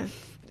 Yeah.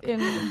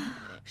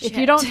 If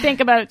you don't think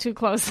about it too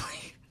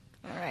closely.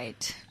 All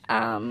right.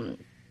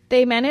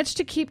 They managed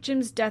to keep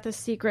Jim's death a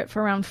secret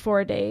for around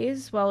 4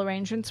 days while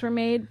arrangements were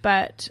made,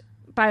 but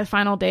by the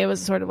final day, it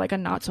was sort of like a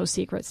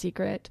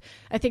not-so-secret.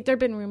 I think there had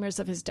been rumors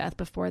of his death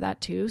before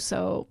that, too,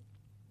 so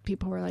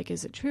people were like,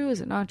 is it true? Is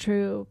it not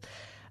true?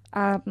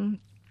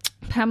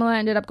 Pamela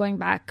ended up going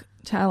back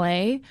to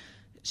LA.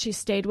 She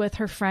stayed with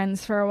her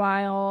friends for a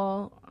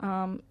while,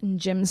 and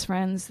Jim's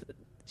friends.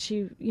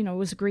 She,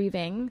 was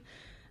grieving.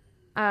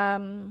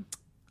 All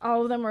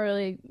of them were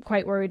really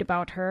quite worried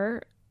about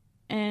her,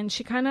 and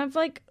she kind of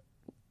like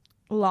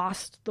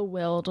lost the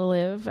will to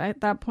live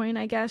at that point,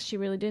 I guess. She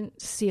really didn't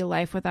see a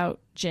life without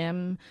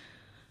Jim.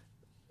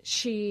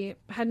 She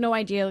had no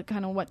idea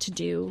kind of what to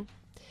do.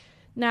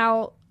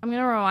 Now, I'm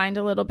going to rewind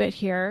a little bit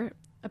here.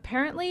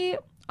 Apparently,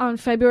 on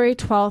February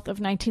 12th of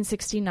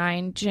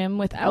 1969, Jim,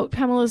 without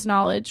Pamela's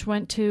knowledge,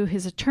 went to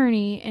his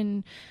attorney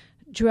and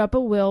drew up a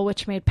will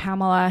which made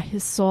Pamela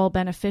his sole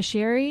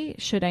beneficiary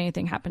should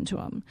anything happen to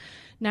him.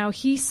 Now,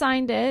 he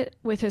signed it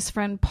with his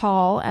friend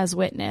Paul as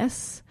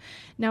witness.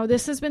 Now,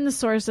 this has been the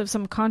source of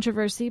some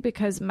controversy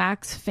because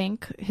Max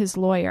Fink, his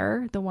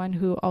lawyer, the one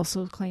who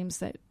also claims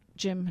that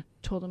Jim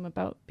told him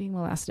about being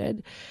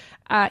molested.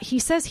 He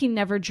says he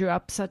never drew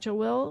up such a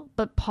will,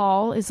 but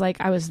Paul is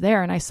like, I was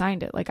there and I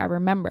signed it. Like, I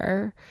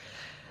remember.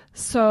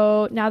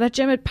 So now that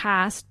Jim had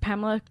passed,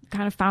 Pamela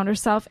kind of found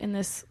herself in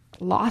this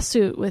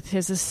lawsuit with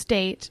his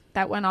estate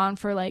that went on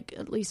for like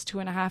at least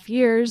 2.5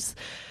 years.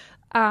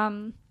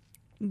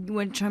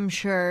 Which I'm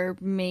sure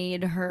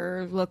made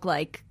her look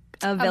like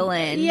a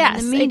villain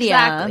yes, in the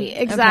media.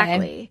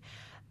 Exactly.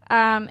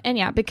 Okay. And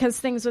yeah, because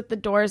things with the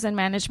Doors and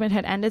management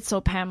had ended so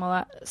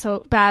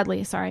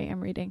badly. Sorry,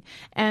 I'm reading.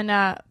 And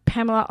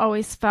Pamela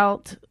always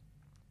felt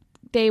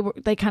they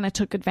kind of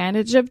took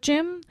advantage of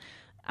Jim.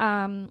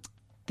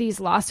 These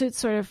lawsuits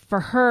sort of for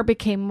her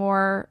became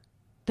more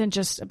than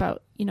just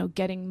about, you know,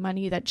 getting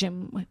money that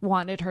Jim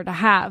wanted her to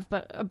have,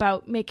 but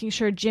about making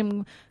sure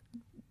Jim's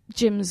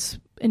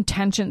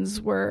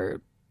intentions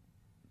were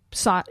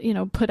sought, you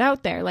know, put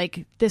out there.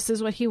 Like, this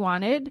is what he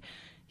wanted.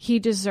 He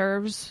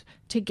deserves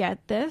to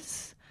get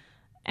this.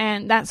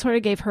 And that sort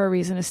of gave her a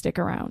reason to stick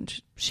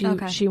around. She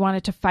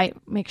wanted to fight,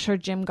 make sure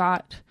Jim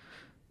got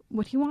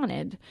what he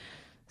wanted.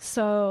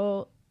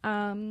 So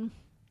I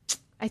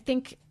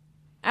think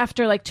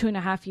after like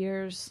 2.5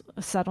 years,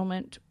 a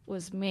settlement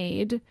was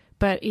made.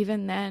 But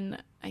even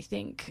then, I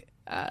think...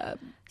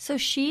 So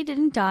she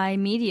didn't die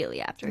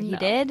immediately after he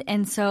did.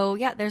 And so,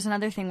 yeah, there's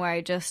another thing where I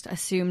just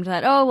assumed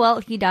that, oh, well,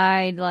 he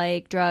died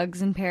like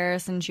drugs in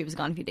Paris and she was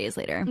gone a few days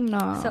later.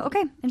 No. So,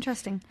 okay,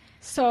 interesting.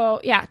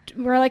 So, yeah,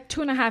 we're like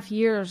 2.5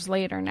 years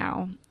later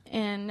now.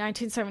 In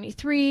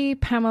 1973,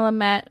 Pamela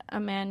met a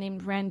man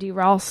named Randy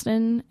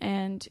Ralston,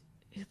 and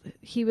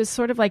he was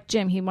sort of like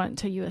Jim. He went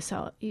to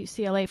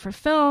UCLA for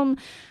film.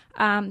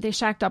 They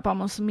shacked up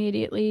almost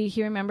immediately.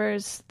 He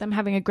remembers them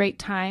having a great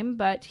time,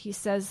 but he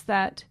says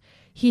that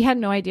he had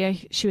no idea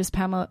she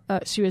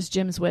was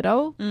Jim's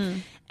widow.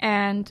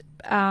 And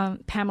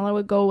Pamela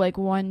would go like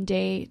one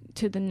day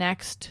to the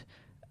next,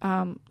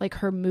 like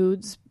her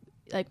moods.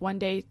 Like one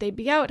day they'd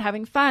be out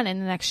having fun,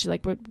 and the next she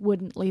like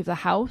wouldn't leave the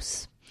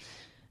house.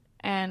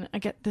 And I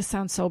get, this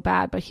sounds so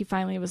bad, but he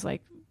finally was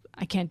like,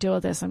 I can't deal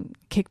with this, and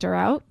kicked her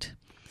out.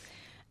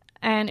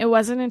 And it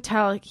wasn't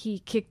until he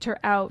kicked her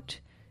out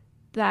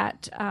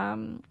that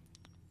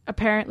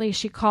apparently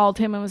she called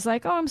him and was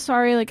like, oh, I'm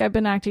sorry, like I've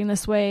been acting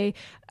this way.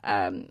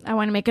 I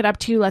want to make it up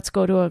to you. Let's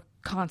go to a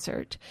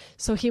concert.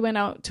 So he went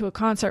out to a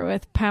concert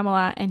with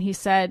Pamela, and he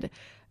said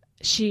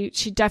she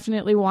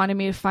definitely wanted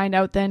me to find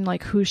out then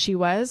like who she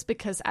was,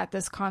 because at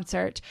this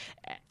concert,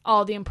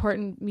 all the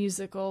important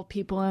musical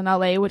people in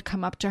LA would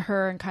come up to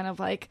her and kind of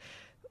like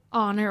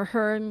honor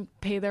her and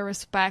pay their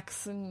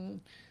respects.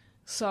 And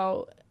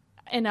so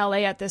in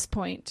LA at this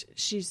point,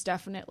 she's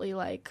definitely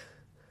like,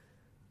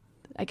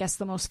 I guess,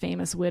 the most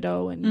famous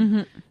widow.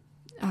 And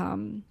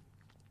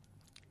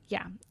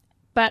yeah,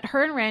 but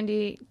her and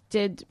Randy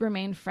did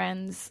remain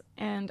friends,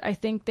 and I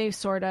think they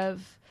sort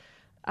of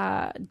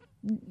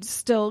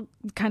still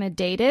kind of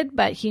dated,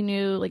 but he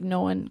knew like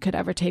no one could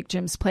ever take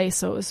Jim's place,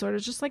 so it was sort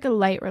of just like a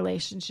light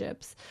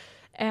relationships.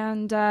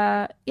 And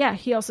yeah,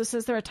 he also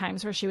says there are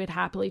times where she would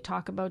happily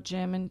talk about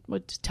Jim and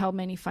would tell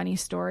many funny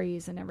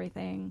stories and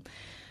everything.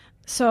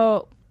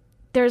 So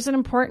there's an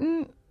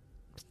important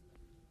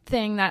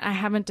thing that I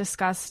haven't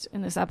discussed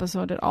in this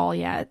episode at all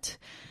yet,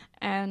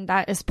 and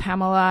that is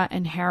Pamela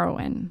and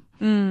heroin.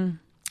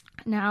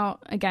 Now,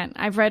 again,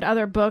 I've read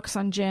other books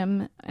on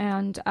Jim,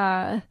 and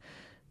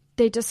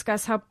they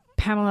discuss how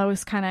Pamela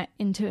was kind of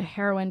into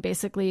heroin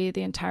basically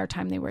the entire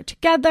time they were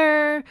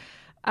together,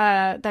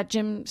 that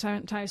Jim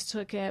sometimes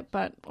took it,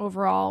 but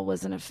overall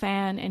wasn't a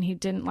fan, and he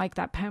didn't like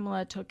that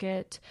Pamela took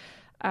it.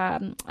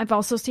 I've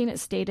also seen it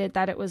stated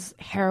that it was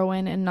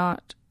heroin and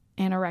not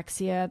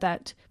anorexia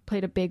that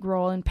played a big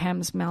role in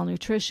Pam's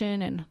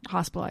malnutrition and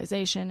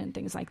hospitalization and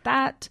things like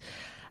that.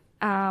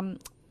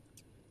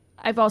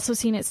 I've also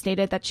seen it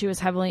stated that she was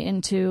heavily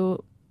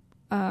into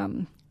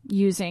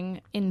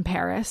using in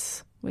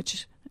Paris,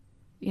 which,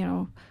 you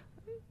know,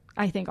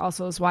 I think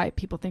also is why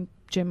people think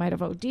Jim might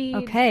have OD'd.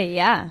 Okay,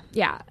 yeah.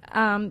 Yeah.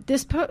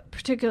 This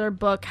particular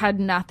book had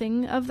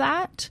nothing of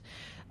that.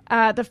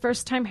 The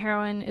first time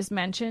heroin is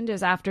mentioned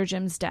is after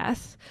Jim's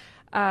death.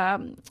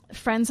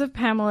 Friends of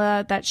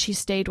Pamela that she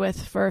stayed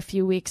with for a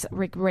few weeks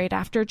right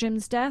after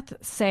Jim's death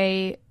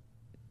say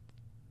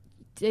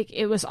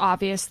it was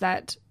obvious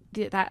that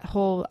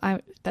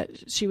that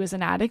she was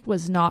an addict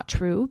was not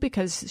true,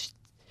 because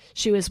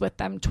she was with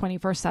them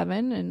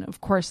 24/7, and of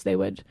course they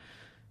would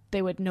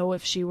know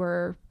if she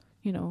were,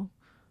 you know,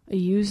 a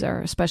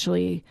user,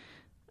 especially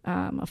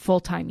a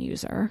full-time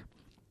user.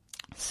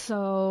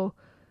 So,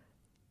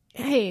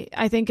 hey,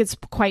 I think it's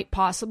quite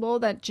possible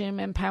that Jim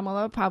and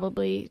Pamela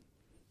probably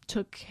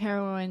took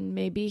heroin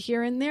maybe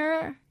here and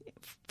there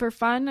for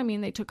fun. I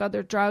mean, they took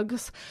other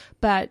drugs,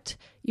 but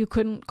you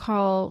couldn't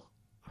call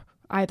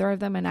either of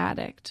them an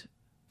addict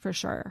for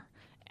sure.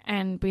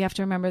 And we have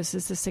to remember this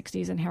is the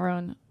 60s and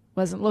heroin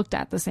wasn't looked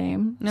at the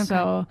same. Okay.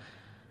 So,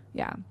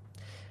 yeah.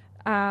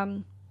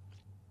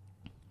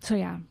 So,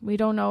 yeah, we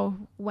don't know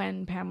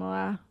when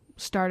Pamela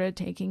started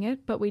taking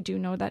it, but we do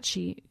know that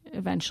she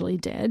eventually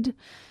did.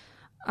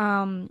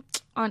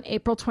 on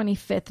April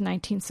 25th,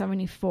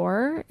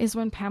 1974 is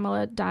when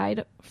Pamela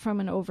died from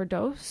an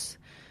overdose.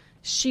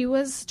 She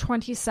was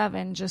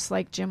 27, just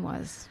like Jim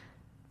was.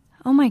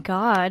 Oh my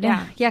God.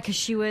 Yeah. Yeah, because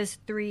she was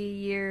 3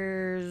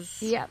 years.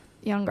 Yep.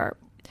 Younger.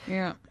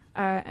 Yeah.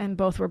 And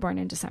both were born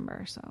in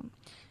December. So,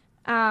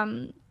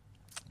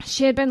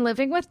 she had been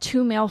living with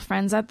 2 male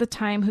friends at the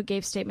time who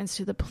gave statements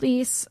to the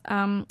police.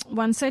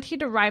 One said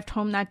he'd arrived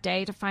home that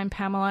day to find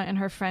Pamela and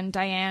her friend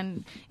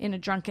Diane in a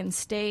drunken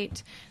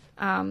state.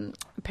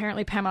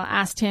 Apparently, Pamela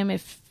asked him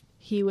if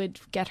he would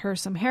get her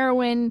some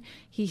heroin.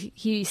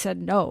 He said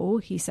no,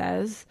 he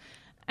says.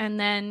 And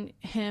then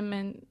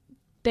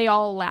they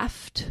all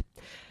left.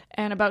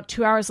 And about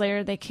 2 hours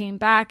later, they came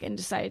back and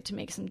decided to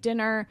make some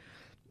dinner.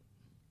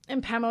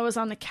 And Pamela was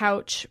on the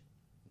couch,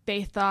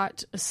 they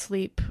thought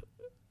asleep,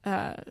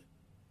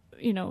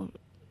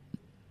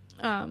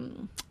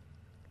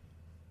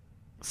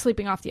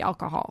 sleeping off the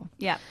alcohol.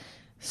 Yeah.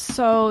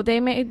 So they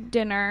made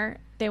dinner.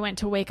 They went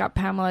to wake up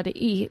Pamela to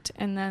eat.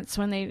 And that's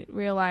when they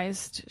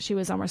realized she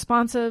was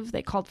unresponsive.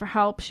 They called for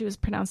help. She was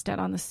pronounced dead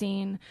on the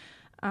scene.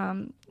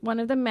 One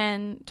of the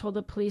men told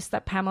the police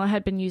that Pamela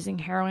had been using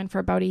heroin for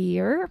about a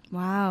year.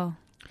 Wow.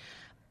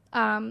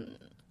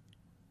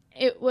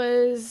 It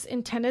was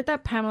intended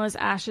that Pamela's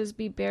ashes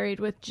be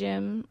buried with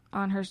Jim.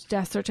 On her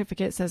death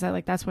certificate, it says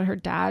that that's what her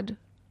dad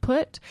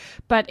put.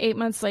 But 8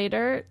 months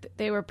later,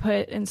 they were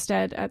put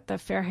instead at the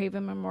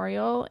Fairhaven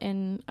Memorial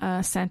in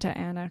Santa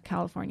Ana,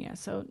 California.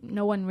 So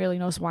no one really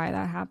knows why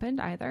that happened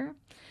either.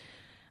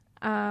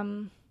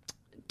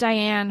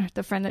 Diane,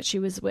 the friend that she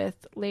was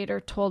with, later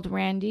told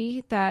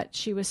Randy that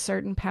she was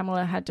certain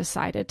Pamela had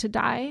decided to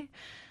die.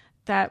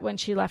 That when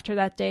she left her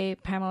that day,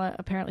 Pamela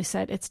apparently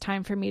said, "It's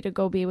time for me to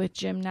go be with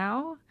Jim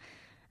now."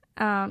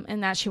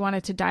 And that she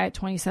wanted to die at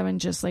 27,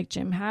 just like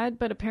Jim had.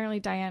 But apparently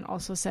Diane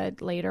also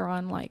said later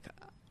on,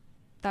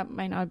 that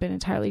might not have been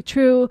entirely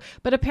true.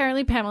 But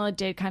apparently Pamela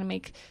did kind of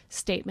make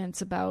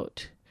statements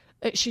about...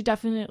 She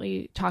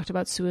definitely talked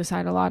about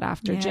suicide a lot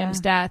after Jim's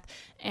death.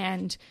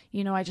 And,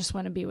 I just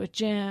want to be with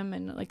Jim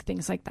and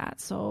things like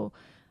that. So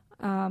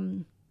I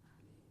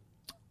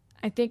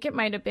think it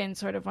might have been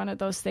sort of one of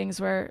those things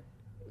where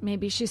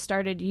maybe she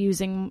started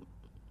using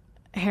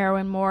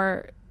heroin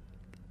more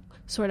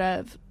sort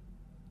of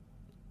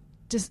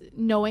just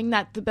knowing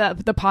that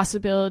the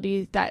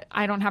possibility that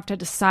I don't have to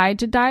decide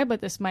to die,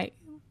 but this might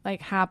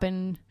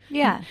happen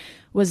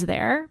was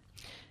there.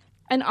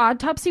 An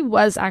autopsy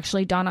was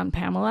actually done on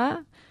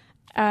Pamela.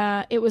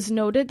 It was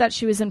noted that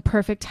she was in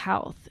perfect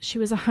health. She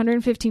was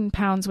 115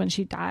 pounds when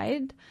she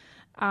died.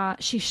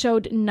 She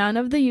showed none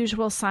of the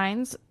usual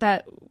signs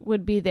that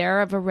would be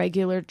there of a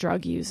regular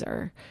drug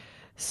user.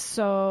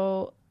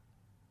 So,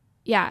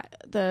 yeah,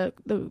 the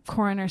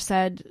coroner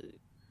said,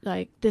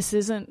 this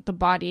isn't the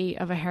body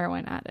of a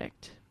heroin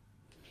addict.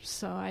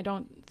 So I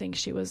don't think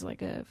she was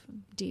a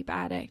deep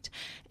addict.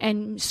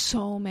 And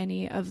so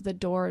many of the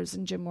Doors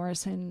and Jim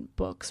Morrison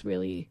books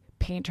really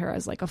paint her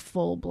as a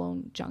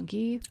full-blown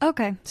junkie.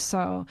 Okay.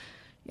 So,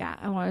 yeah,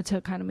 I wanted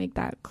to kind of make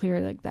that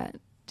clear, that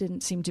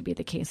didn't seem to be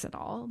the case at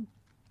all.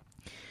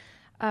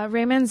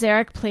 Ray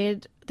Manzarek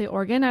played the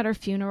organ at her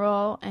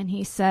funeral, and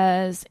he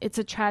says, "It's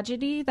a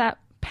tragedy that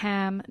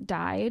Pam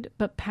died,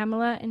 but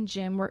Pamela and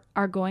Jim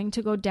are going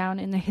to go down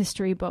in the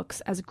history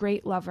books as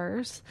great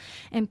lovers,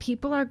 and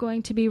people are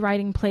going to be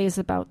writing plays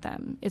about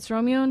them. It's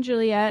Romeo and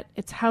Juliet,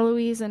 it's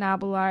Heloise and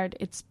Abelard,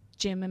 it's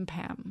Jim and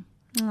Pam."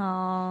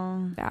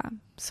 Aww. Yeah,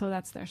 so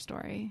that's their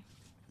story.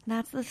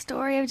 That's the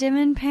story of Jim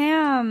and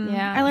Pam.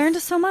 Yeah. I learned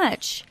so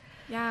much.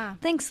 Yeah.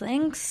 Thanks,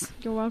 Lynx.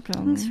 You're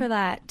welcome. Thanks for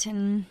that.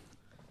 And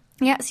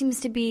yeah, it seems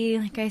to be,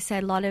 like I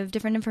said, a lot of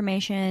different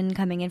information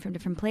coming in from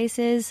different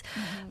places.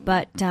 Mm-hmm.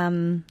 But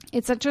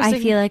it's interesting. I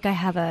feel like I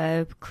have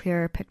a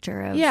clearer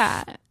picture of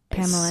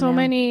Pamela so now.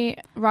 Many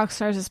rock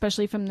stars,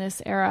 especially from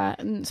this era,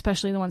 and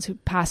especially the ones who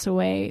pass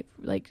away,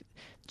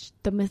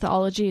 the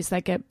mythologies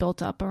that get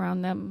built up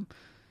around them,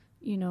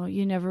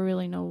 you never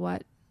really know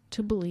what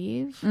to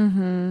believe.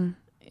 Mm-hmm.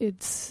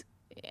 It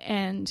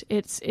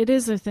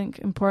is, I think,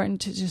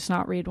 important to just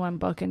not read one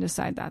book and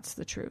decide that's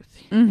the truth,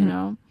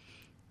 Mm-hmm.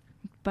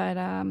 But,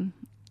 I'm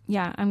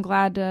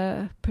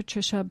glad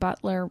Patricia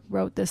Butler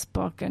wrote this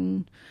book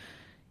and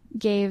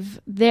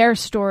gave their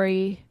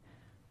story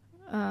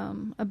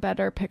a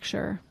better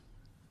picture.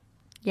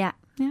 Yeah.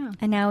 Yeah.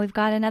 And now we've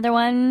got another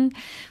one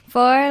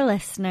for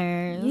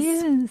listeners.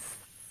 Yes.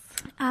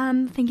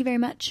 Thank you very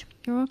much.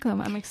 You're welcome.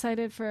 I'm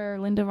excited for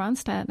Linda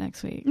Ronstadt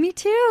next week. Me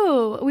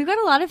too. We've got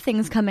a lot of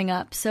things coming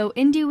up. So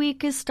Indie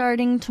Week is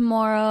starting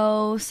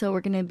tomorrow. So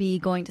we're going to be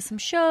going to some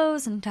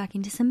shows and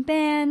talking to some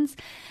bands.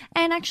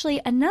 And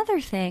actually another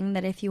thing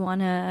that if you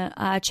want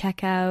to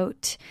check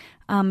out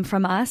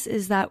from us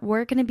is that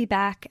we're going to be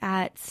back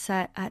at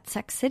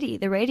Sex City,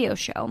 the radio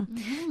show.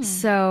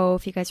 So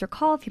if you guys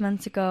recall, a few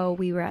months ago,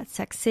 we were at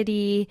Sex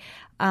City.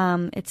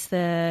 It's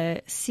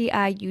the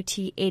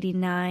CIUT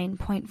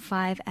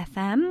 89.5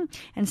 FM,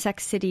 and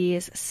Sex City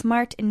is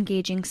smart,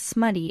 engaging,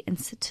 smutty, and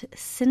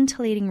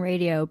scintillating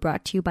radio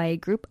brought to you by a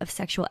group of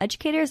sexual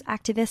educators,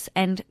 activists,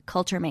 and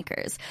culture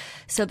makers.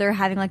 So they're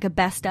having like a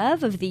best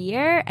of the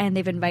year, and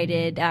they've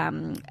invited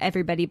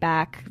everybody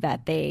back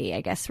that they, I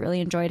guess,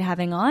 really enjoyed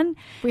having on.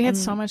 We had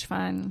so much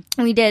fun.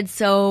 We did.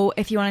 So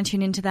if you want to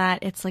tune into that,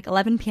 it's like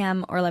 11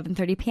 p.m. or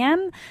 11:30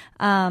 p.m.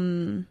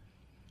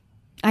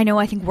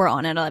 I think we're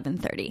on at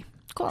 11:30.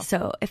 Cool.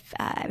 So if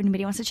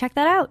anybody wants to check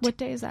that out. What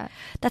day is that?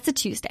 That's a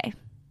Tuesday.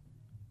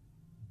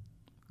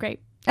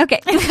 Great.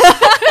 Okay.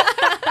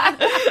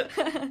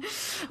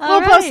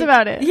 We'll post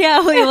about it.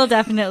 Yeah, we will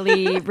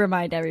definitely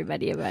remind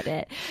everybody about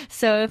it.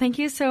 So thank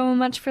you so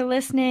much for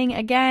listening.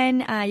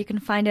 Again, you can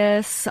find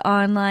us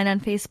online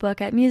on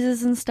Facebook at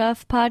Muses and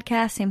Stuff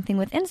Podcast. Same thing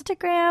with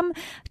Instagram,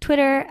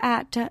 Twitter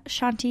at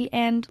Shanti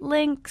and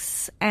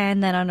Links.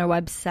 And then on our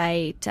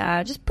website,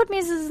 just put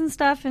Muses and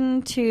Stuff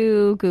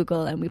into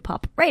Google and we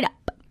pop right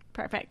up.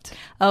 Perfect.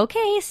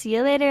 Okay, see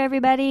you later,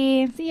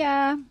 everybody. See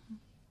ya.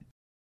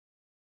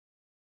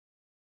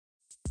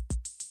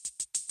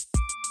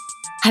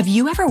 Have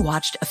you ever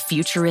watched a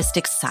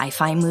futuristic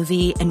sci-fi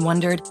movie and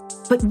wondered,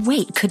 but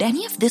wait, could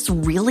any of this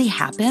really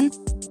happen?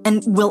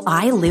 And will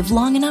I live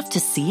long enough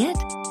to see it?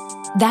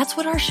 That's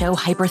what our show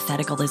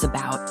Hypothetical is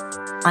about.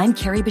 I'm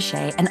Carrie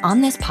Bechet, and on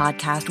this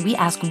podcast, we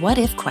ask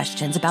what-if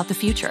questions about the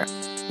future.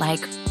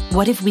 Like,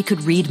 what if we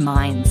could read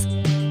minds?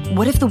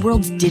 What if the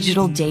world's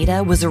digital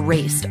data was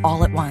erased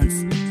all at once?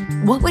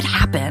 What would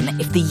happen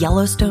if the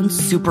Yellowstone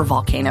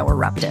supervolcano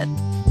erupted?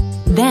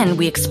 Then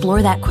we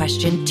explore that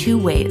question two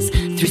ways,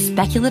 through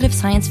speculative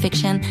science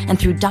fiction and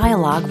through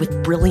dialogue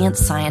with brilliant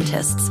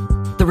scientists.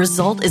 The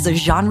result is a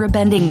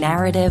genre-bending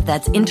narrative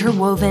that's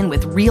interwoven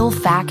with real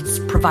facts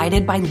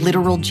provided by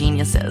literal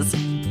geniuses.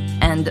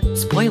 And,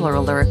 spoiler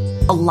alert,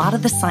 a lot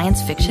of the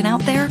science fiction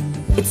out there,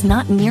 it's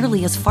not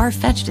nearly as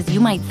far-fetched as you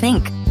might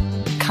think.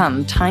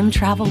 Come time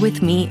travel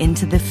with me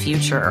into the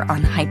future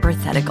on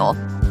Hypothetical.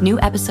 New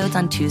episodes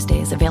on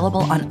Tuesdays,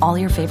 available on all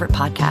your favorite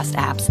podcast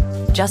apps.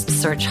 Just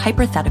search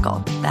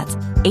Hypothetical. That's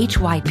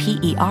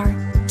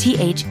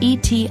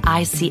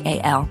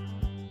HYPERTHETICAL.